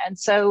others. And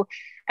so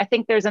I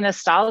think there's a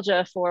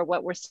nostalgia for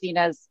what we're seeing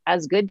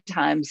as good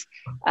times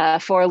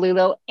for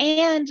Lula.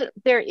 And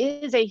there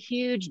is a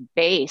huge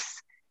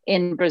base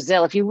in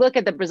Brazil. If you look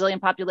at the Brazilian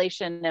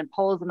population and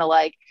polls and the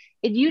like,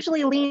 it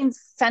usually leans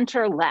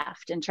center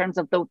left in terms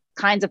of the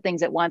kinds of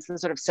things it wants, the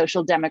sort of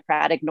social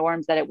democratic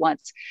norms that it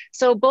wants.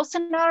 So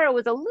Bolsonaro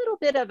was a little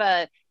bit of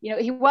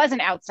he was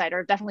an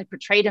outsider, definitely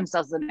portrayed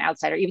himself as an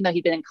outsider, even though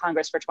he'd been in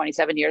Congress for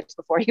 27 years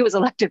before he was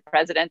elected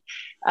president.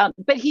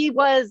 But he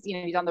was,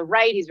 he's on the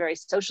right, he's very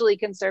socially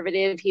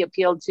conservative. He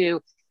appealed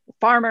to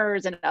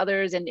farmers and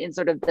others in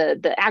sort of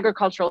the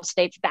agricultural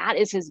states. That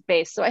is his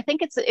base. So I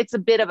think it's a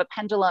bit of a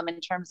pendulum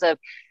in terms of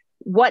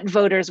what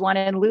voters want,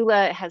 and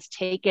Lula has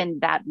taken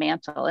that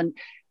mantle. And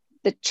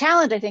the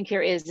challenge I think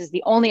here is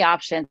the only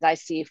options I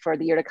see for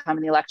the year to come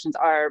in the elections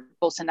are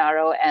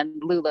Bolsonaro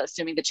and Lula,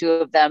 assuming the two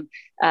of them,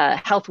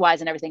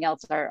 health-wise and everything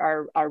else,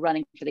 are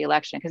running for the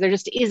election, because there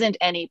just isn't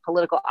any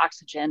political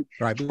oxygen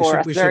for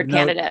a third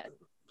candidate.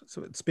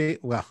 So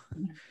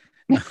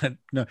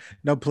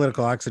no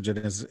political oxygen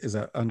is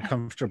an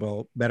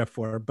uncomfortable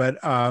metaphor, but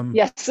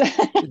yes.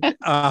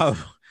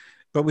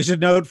 But we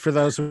should note, for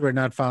those who are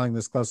not following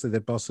this closely,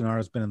 that Bolsonaro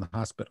has been in the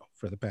hospital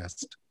for the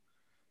past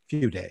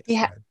few days.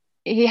 Yeah,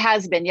 he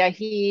has been. Yeah,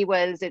 he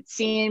was, it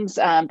seems,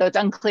 though it's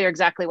unclear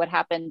exactly what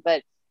happened,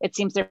 but it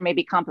seems there may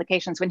be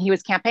complications. When he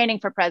was campaigning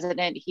for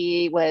president,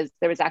 there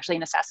was actually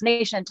an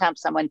assassination attempt.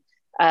 Someone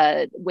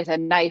with a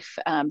knife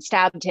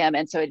stabbed him.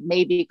 And so it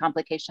may be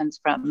complications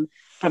from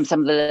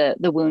some of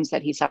the wounds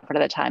that he suffered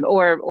at the time,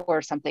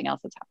 or something else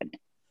that's happened.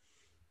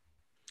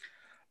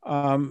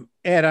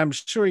 Ed, I'm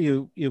sure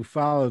you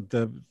followed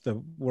the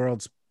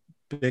world's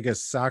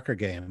biggest soccer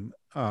game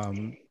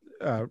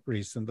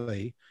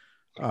recently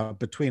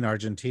between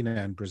Argentina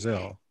and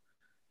Brazil.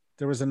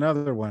 There was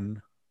another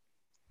one.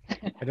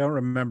 I don't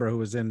remember who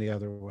was in the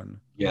other one.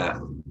 Yeah,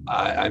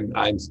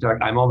 I'm stuck.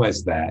 I'm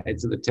almost there.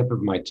 It's at the tip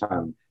of my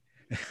tongue.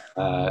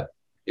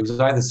 It was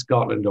either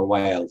Scotland or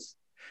Wales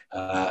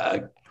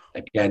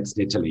against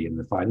Italy in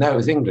the final. No, it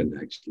was England,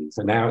 actually.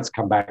 So now it's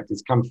come back.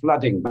 It's come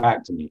flooding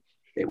back to me.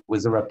 It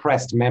was a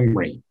repressed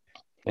memory,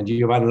 and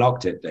you've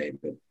unlocked it,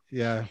 David.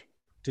 Yeah.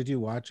 Did you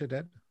watch it,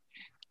 Ed?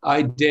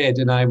 I did,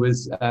 and I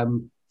was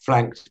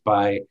flanked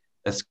by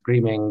a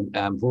screaming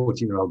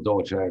 14-year-old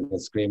daughter and a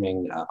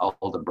screaming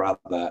older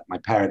brother. My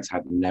parents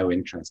had no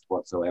interest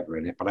whatsoever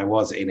in it, but I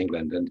was in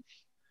England, and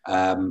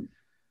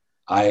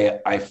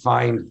I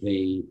find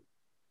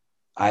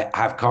I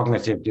have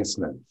cognitive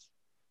dissonance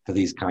for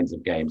these kinds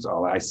of games.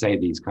 Or I say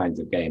these kinds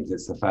of games.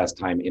 It's the first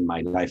time in my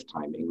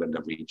lifetime England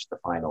have reached the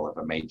final of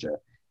a major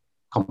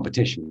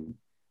competition.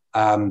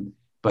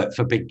 But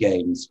for big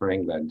games for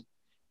England,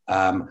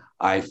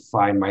 I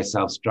find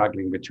myself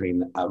struggling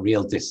between a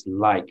real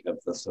dislike of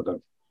the sort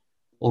of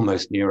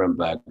almost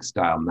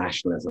Nuremberg-style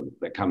nationalism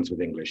that comes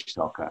with English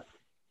soccer,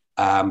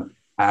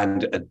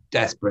 and a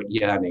desperate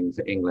yearning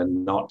for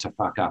England not to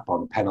fuck up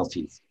on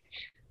penalties.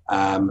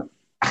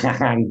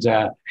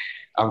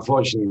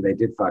 Unfortunately, they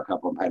did fuck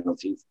up on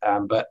penalties.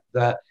 But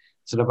the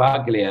sort of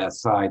uglier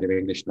side of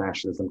English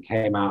nationalism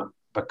came out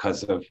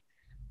because of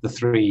the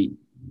three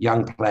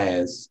young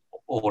players,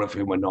 all of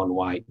whom were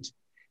non-white,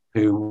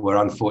 who were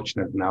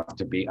unfortunate enough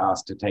to be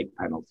asked to take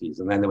penalties.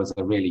 And then there was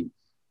a really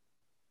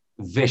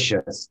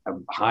vicious,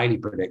 highly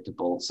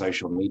predictable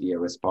social media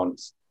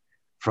response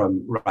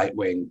from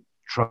right-wing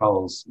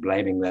trolls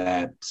blaming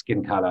their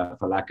skin color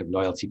for lack of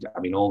loyalty to,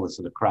 all the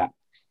sort of crap.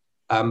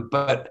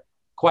 But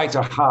quite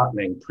a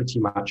heartening, pretty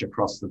much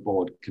across the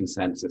board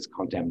consensus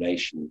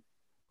condemnation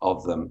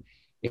of them,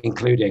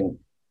 including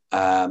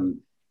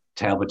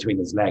Tail Between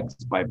His Legs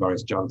by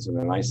Boris Johnson.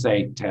 And I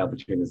say tail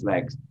between his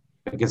legs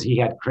because he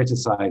had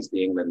criticized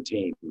the England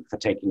team for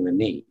taking the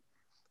knee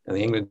And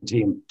the England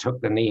team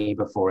took the knee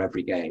before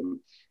every game.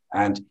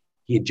 And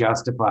he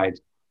justified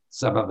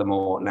some of the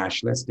more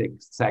nationalistic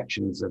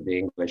sections of the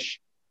English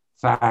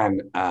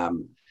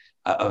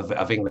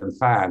of England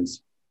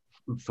fans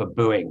for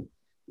booing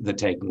the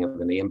taking of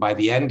the knee. And by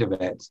the end of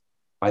it,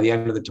 by the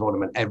end of the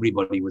tournament,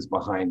 everybody was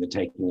behind the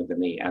taking of the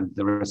knee. And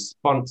the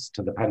response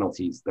to the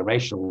penalties, the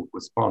racial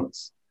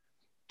response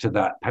to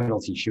that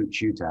penalty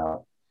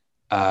shootout,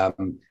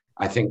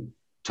 I think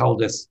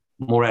told us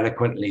more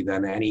eloquently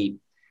than any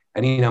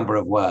number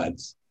of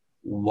words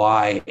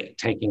why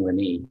taking the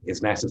knee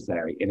is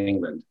necessary in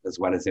England as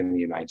well as in the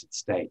United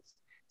States.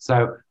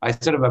 So I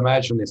sort of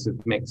emerged from this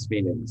with mixed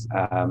feelings.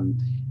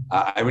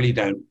 I really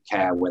don't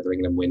care whether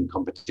England win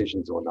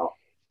competitions or not,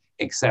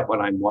 except when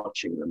I'm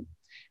watching them.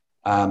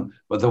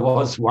 But there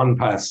was one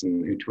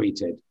person who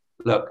tweeted,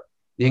 look,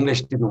 the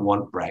English didn't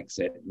want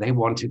Brexit. They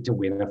wanted to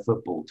win a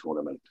football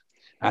tournament.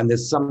 And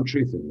there's some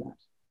truth in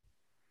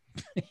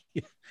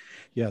that.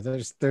 Yeah,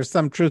 there's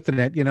some truth in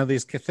it. You know,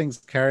 these things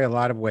carry a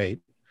lot of weight.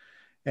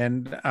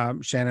 And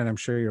Shannon, I'm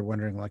sure you're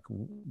wondering, like,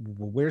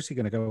 where's he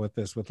going to go with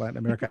this with Latin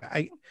America?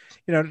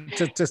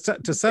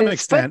 To some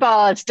extent,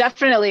 football. It's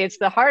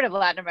the heart of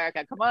Latin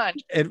America. Come on,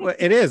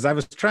 it is. I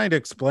was trying to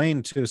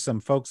explain to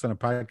some folks on a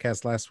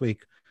podcast last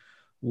week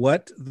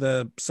what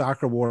the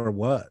soccer war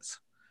was.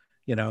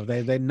 You know,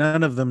 they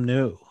none of them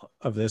knew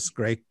of this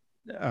great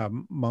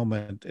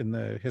moment in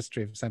the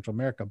history of Central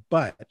America.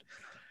 But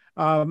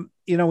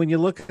you know, when you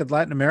look at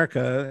Latin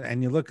America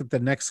and you look at the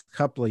next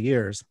couple of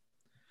years,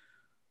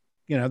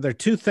 you know, there are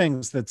two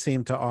things that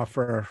seem to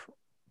offer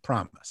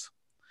promise.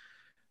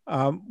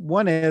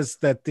 One is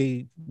that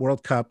the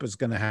World Cup is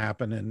going to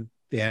happen in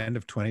the end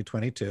of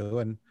 2022.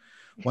 And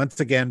once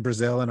again,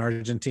 Brazil and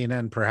Argentina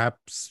and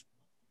perhaps,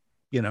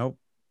 you know,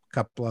 a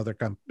couple other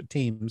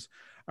teams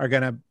are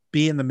going to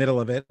be in the middle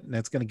of it. And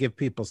it's going to give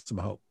people some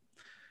hope.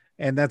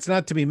 And that's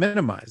not to be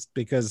minimized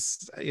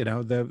because, you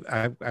know,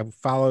 I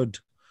followed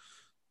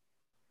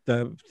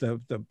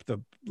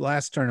the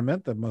last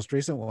tournament, the most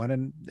recent one,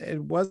 and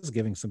it was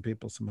giving some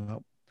people some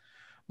hope.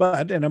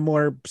 But in a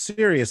more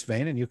serious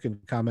vein, and you can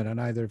comment on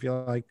either if you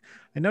like,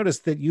 I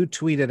noticed that you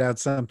tweeted out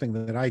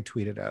something that I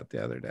tweeted out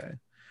the other day,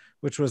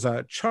 which was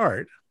a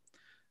chart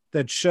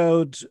that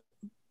showed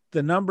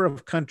the number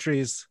of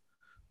countries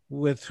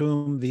with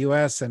whom the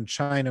US and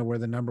China were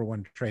the number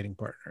one trading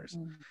partners.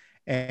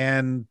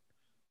 And,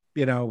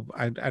 you know,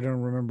 I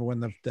don't remember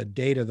when the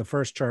date of the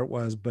first chart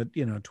was, but,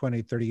 you know,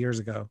 20, 30 years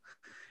ago.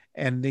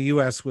 And the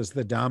US was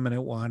the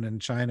dominant one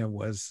and China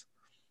was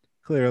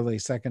clearly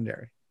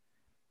secondary.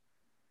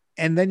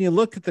 And then you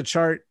look at the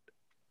chart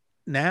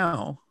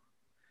now,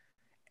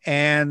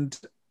 and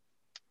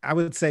I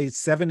would say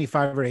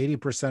 75 or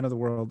 80% of the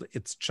world,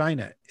 it's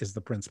China is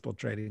the principal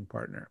trading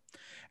partner.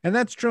 And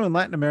that's true in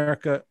Latin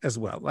America as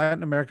well.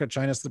 Latin America,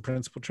 China is the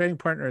principal trading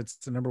partner. It's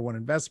the number one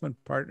investment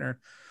partner.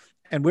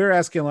 And we're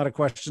asking a lot of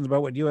questions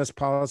about what US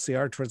policy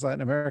are towards Latin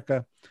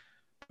America,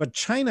 but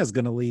China's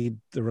going to lead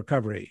the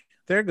recovery.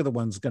 They're the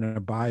ones going to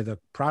buy the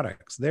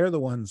products. They're the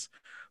ones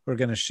who are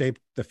going to shape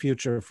the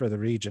future for the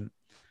region.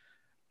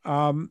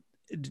 I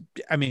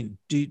mean,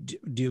 do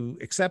you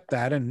accept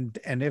that? And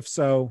if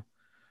so,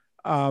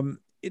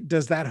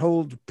 does that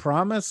hold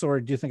promise,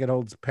 or do you think it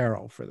holds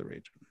peril for the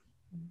region?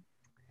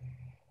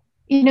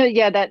 You know,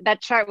 yeah,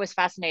 that chart was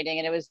fascinating,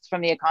 and it was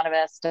from The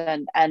Economist,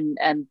 and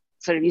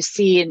sort of you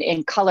see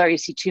in color, you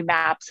see two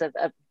maps of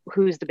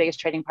who's the biggest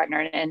trading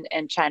partner,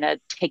 and China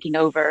taking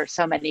over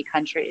so many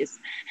countries.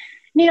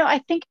 You know, I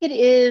think it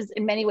is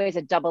in many ways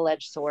a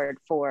double-edged sword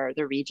for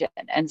the region.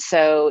 And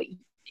so,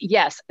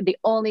 yes, the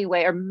only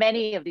way, or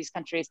many of these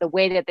countries, the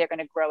way that they're going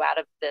to grow out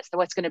of this,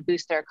 what's going to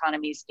boost their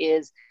economies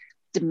is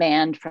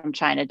demand from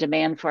China,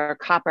 demand for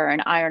copper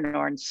and iron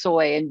ore and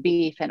soy and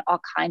beef and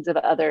all kinds of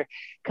other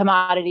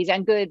commodities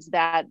and goods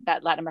that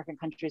Latin American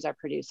countries are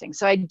producing.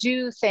 So I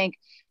do think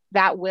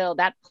that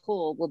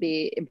pull will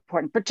be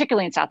important,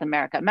 particularly in South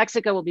America.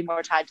 Mexico will be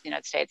more tied to the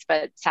United States,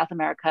 but South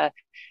America,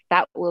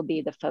 that will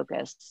be the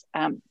focus.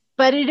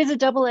 But it is a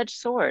double-edged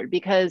sword,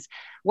 because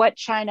what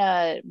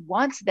China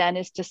wants then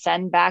is to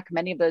send back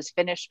many of those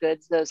finished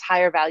goods, those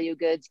higher value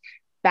goods,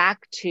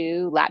 back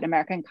to Latin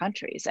American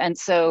countries. And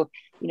so,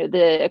 you know,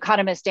 the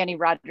economist Danny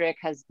Roderick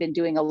has been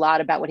doing a lot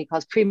about what he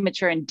calls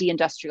premature and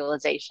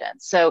deindustrialization.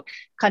 So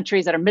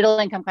countries that are middle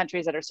income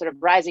countries that are sort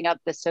of rising up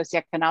the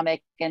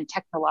socioeconomic and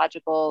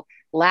technological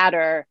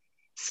ladder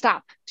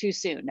stop too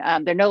soon.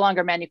 They're no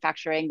longer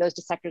manufacturing.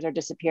 Those sectors are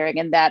disappearing,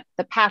 and that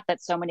the path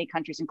that so many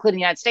countries, including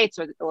the United States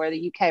or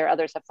the UK or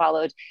others, have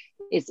followed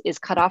is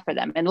cut off for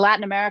them. And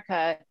Latin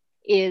America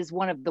is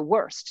one of the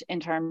worst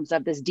in terms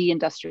of this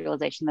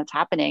deindustrialization that's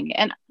happening.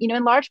 And, you know,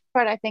 in large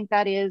part, I think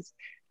that is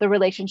the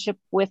relationship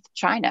with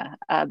China.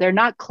 They're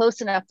not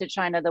close enough to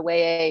China the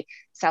way a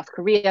South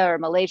Korea or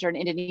Malaysia and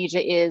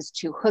Indonesia is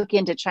to hook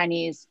into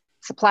Chinese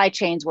supply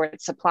chains where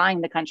it's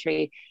supplying the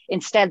country.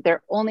 Instead,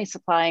 they're only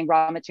supplying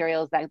raw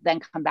materials that then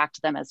come back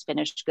to them as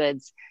finished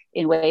goods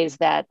in ways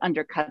that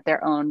undercut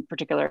their own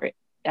particular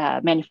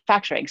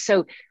manufacturing.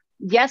 So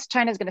yes,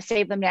 China's going to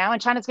save them now,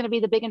 and China's going to be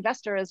the big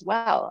investor as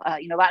well.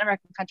 Latin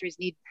American countries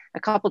need a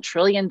couple $1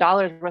 trillion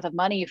worth of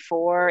money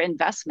for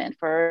investment,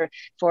 for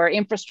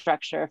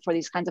infrastructure, for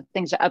these kinds of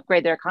things to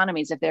upgrade their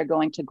economies if they're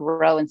going to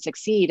grow and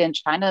succeed. And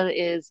China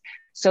is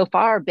so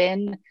far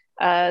been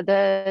had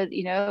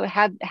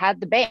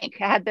the bank,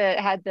 had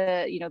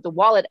the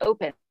wallet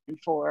open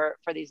for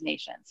these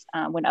nations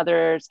when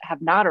others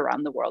have not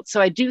around the world.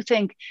 So I do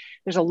think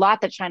there's a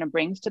lot that China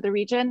brings to the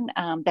region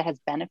that has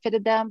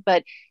benefited them.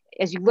 But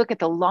as you look at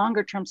the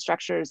longer term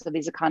structures of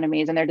these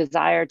economies and their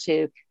desire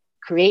to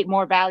create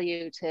more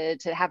value, to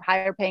have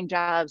higher paying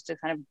jobs, to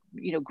kind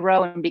of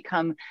grow and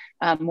become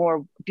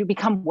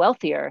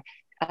wealthier,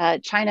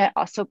 China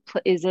also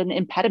is an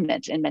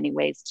impediment in many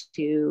ways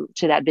to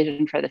that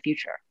vision for the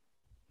future.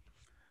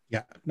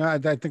 Yeah, no, I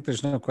think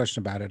there's no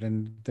question about it,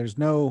 and there's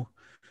no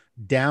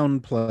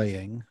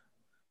downplaying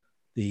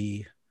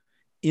the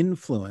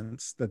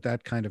influence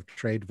that kind of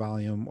trade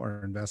volume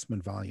or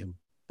investment volume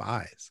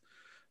buys.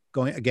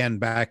 Going again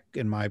back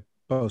in my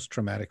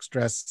post-traumatic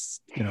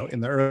stress, in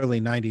the early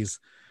 90s,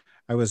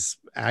 I was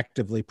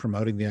actively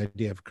promoting the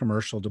idea of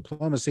commercial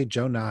diplomacy.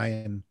 Joe Nye,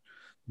 in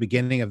the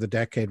beginning of the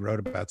decade,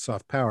 wrote about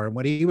soft power, and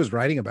what he was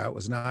writing about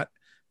was not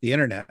the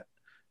internet;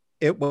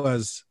 it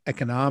was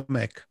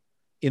economic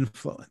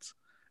influence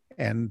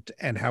and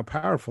how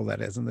powerful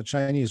that is. And the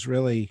Chinese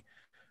really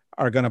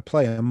are going to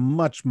play a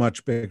much,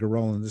 much bigger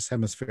role in this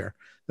hemisphere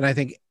than I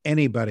think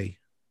anybody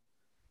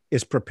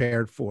is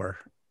prepared for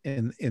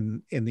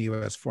in the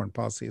U.S. foreign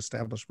policy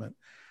establishment.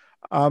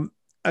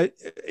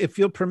 If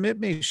you'll permit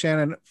me,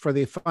 Shannon, for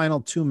the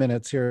final 2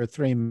 minutes here,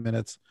 3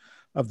 minutes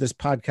of this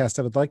podcast,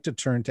 I would like to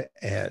turn to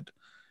Ed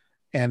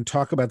and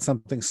talk about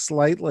something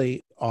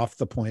slightly off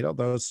the point,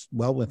 although it's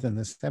well within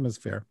this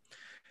hemisphere.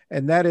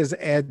 And that is,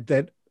 Ed,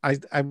 that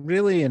I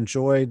really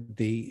enjoyed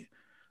the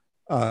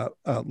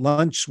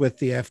lunch with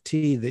the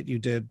FT that you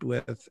did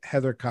with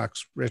Heather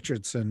Cox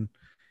Richardson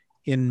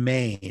in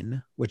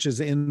Maine, which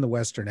is in the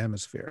Western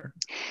Hemisphere,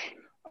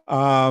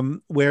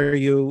 where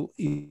you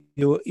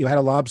had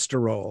a lobster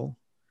roll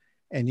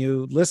and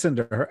you listened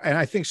to her. And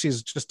I think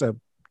she's just a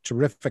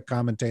terrific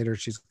commentator.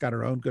 She's got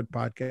her own good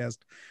podcast.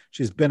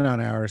 She's been on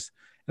ours.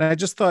 And I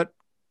just thought,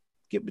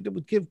 give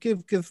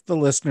the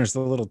listeners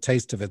a little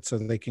taste of it so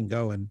they can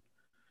go and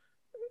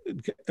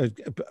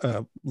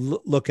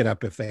look it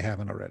up if they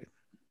haven't already.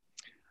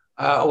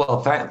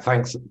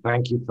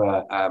 Thank you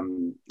for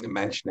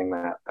mentioning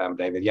that,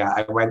 David. Yeah,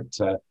 I went.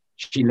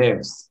 She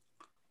lives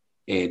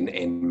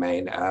in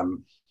Maine.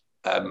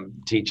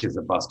 Teaches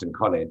at Boston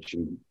College,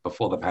 and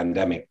before the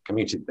pandemic,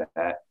 commuted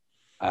there.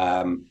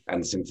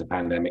 And since the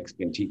pandemic's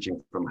been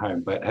teaching from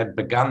home, but had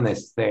begun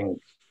this thing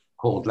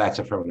called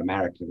Letter from an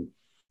American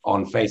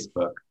on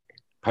Facebook,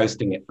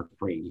 posting it for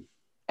free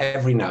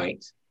every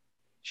night.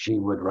 She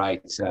would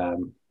write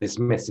this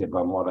missive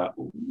on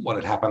what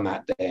had happened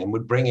that day, and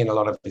would bring in a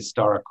lot of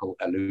historical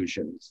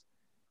allusions,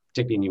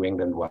 particularly New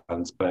England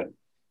ones, but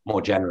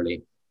more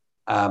generally,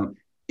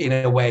 in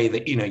a way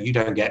that you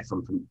don't get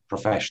from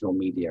professional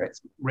media.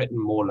 It's written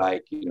more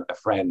like a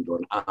friend or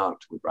an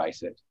aunt would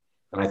write it,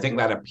 and I think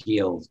that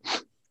appeals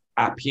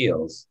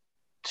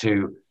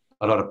to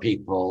a lot of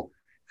people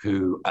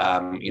who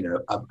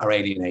are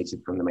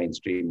alienated from the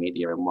mainstream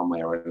media in one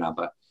way or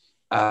another.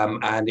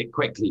 And it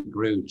quickly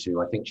grew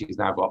to, I think she's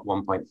now got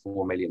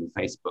 1.4 million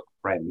Facebook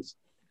friends.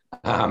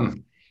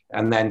 And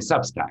then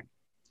Substack,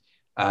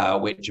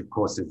 which of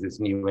course is this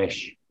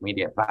newish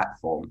media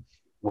platform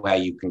where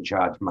you can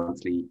charge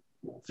monthly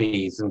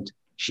fees. And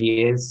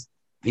she is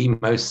the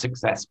most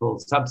successful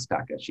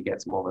Substacker. She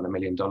gets more than $1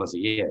 million a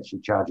year. She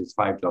charges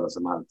 $5 a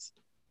month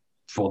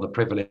for the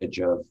privilege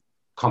of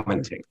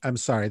commenting. I'm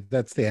sorry,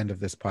 that's the end of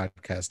this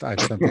podcast. I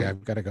have something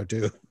I've got to go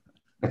do.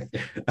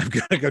 I'm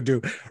gonna go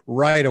do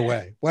right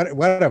away. What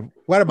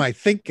am I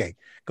thinking?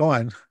 Go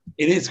on.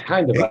 It is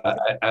kind of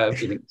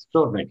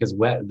extraordinary because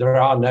there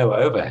are no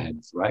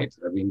overheads, right?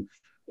 I mean,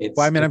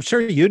 I'm sure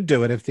you'd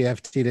do it if the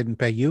FT didn't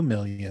pay you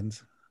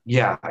millions.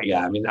 Yeah.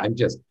 I mean, I'm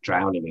just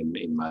drowning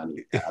in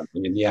money. I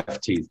mean, the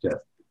FT's just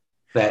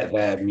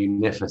their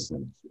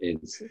munificence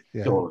is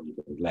surely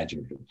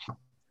legendary.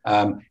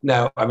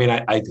 No, I mean,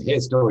 I hear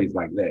stories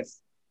like this,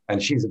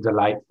 and she's a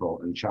delightful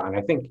and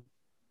charming.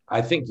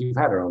 I think you've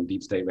had her on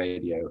Deep State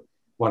Radio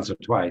once or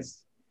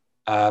twice.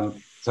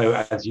 So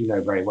as you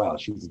know very well,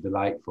 she's a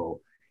delightful,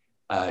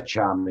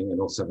 charming, and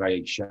also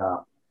very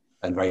sharp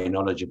and very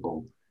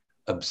knowledgeable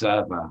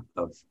observer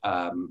of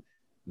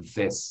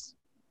this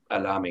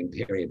alarming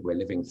period we're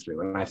living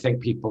through. And I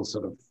think people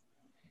sort of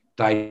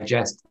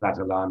digest that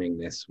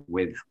alarmingness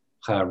with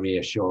her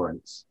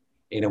reassurance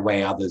in a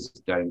way others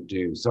don't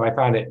do. So I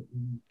found it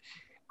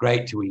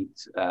great to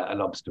eat a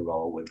lobster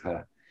roll with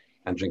her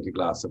and drink a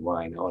glass of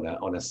wine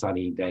on a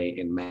sunny day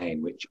in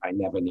Maine, which I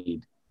never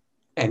need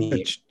any.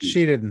 But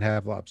she didn't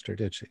have lobster,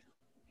 did she?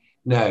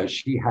 No,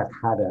 she had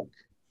haddock,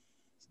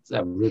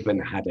 a Reuben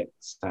haddock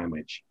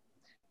sandwich,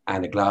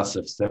 and a glass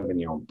of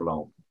Sauvignon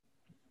Blanc.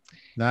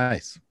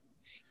 Nice.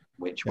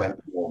 Which went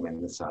warm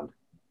in the sun.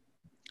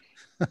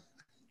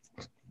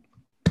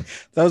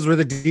 Those were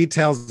the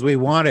details we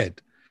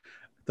wanted.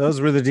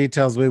 Those were the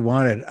details we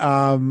wanted.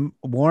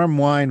 Warm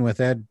Wine with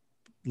Ed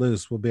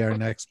Luce will be our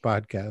next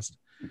podcast.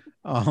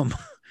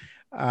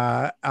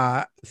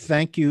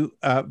 Thank you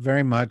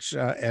very much,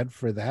 Ed,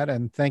 for that.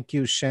 And thank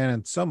you,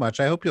 Shannon, so much.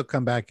 I hope you'll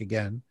come back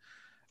again.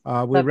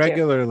 We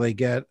regularly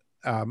get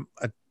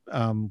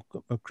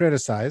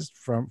criticized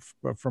from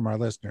our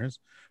listeners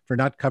for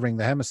not covering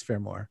the hemisphere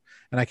more.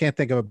 And I can't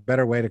think of a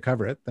better way to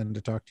cover it than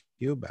to talk to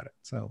you about it.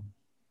 So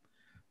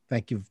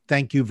thank you.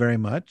 Thank you very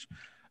much.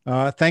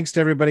 Thanks to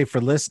everybody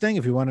for listening.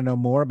 If you want to know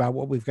more about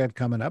what we've got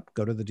coming up,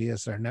 go to the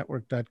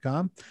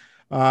dsrnetwork.com.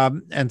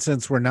 And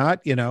since we're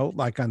not,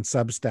 like on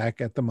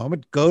Substack at the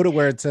moment, go to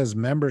where it says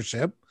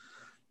membership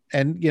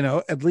and,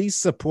 at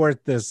least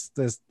support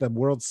the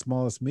world's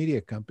smallest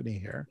media company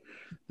here,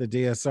 the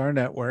DSR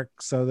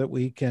Network, so that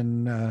we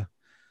can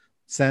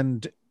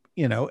send,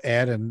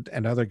 Ed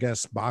and other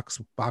guests box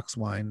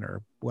wine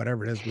or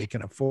whatever it is we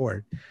can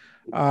afford.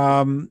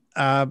 In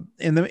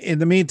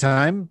the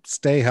meantime,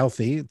 stay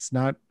healthy. It's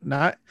not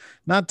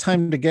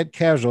time to get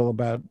casual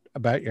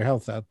about your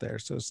health out there.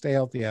 So stay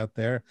healthy out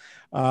there.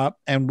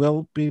 And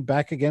we'll be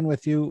back again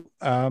with you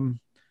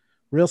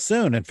real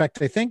soon. In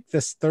fact, I think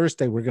this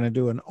Thursday we're going to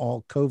do an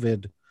all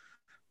COVID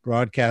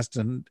broadcast,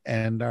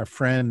 and our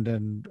friend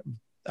and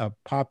a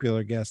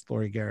popular guest,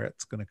 Lori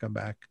Garrett's going to come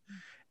back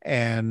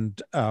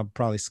and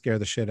probably scare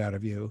the shit out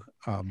of you,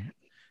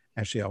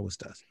 as she always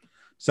does.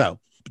 So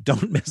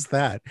don't miss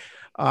that.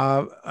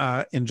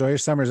 Enjoy your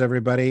summers,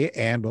 everybody,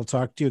 and we'll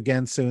talk to you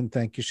again soon.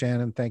 Thank you,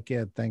 Shannon. Thank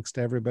you, Ed. Thanks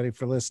to everybody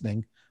for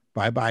listening.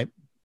 Bye-bye.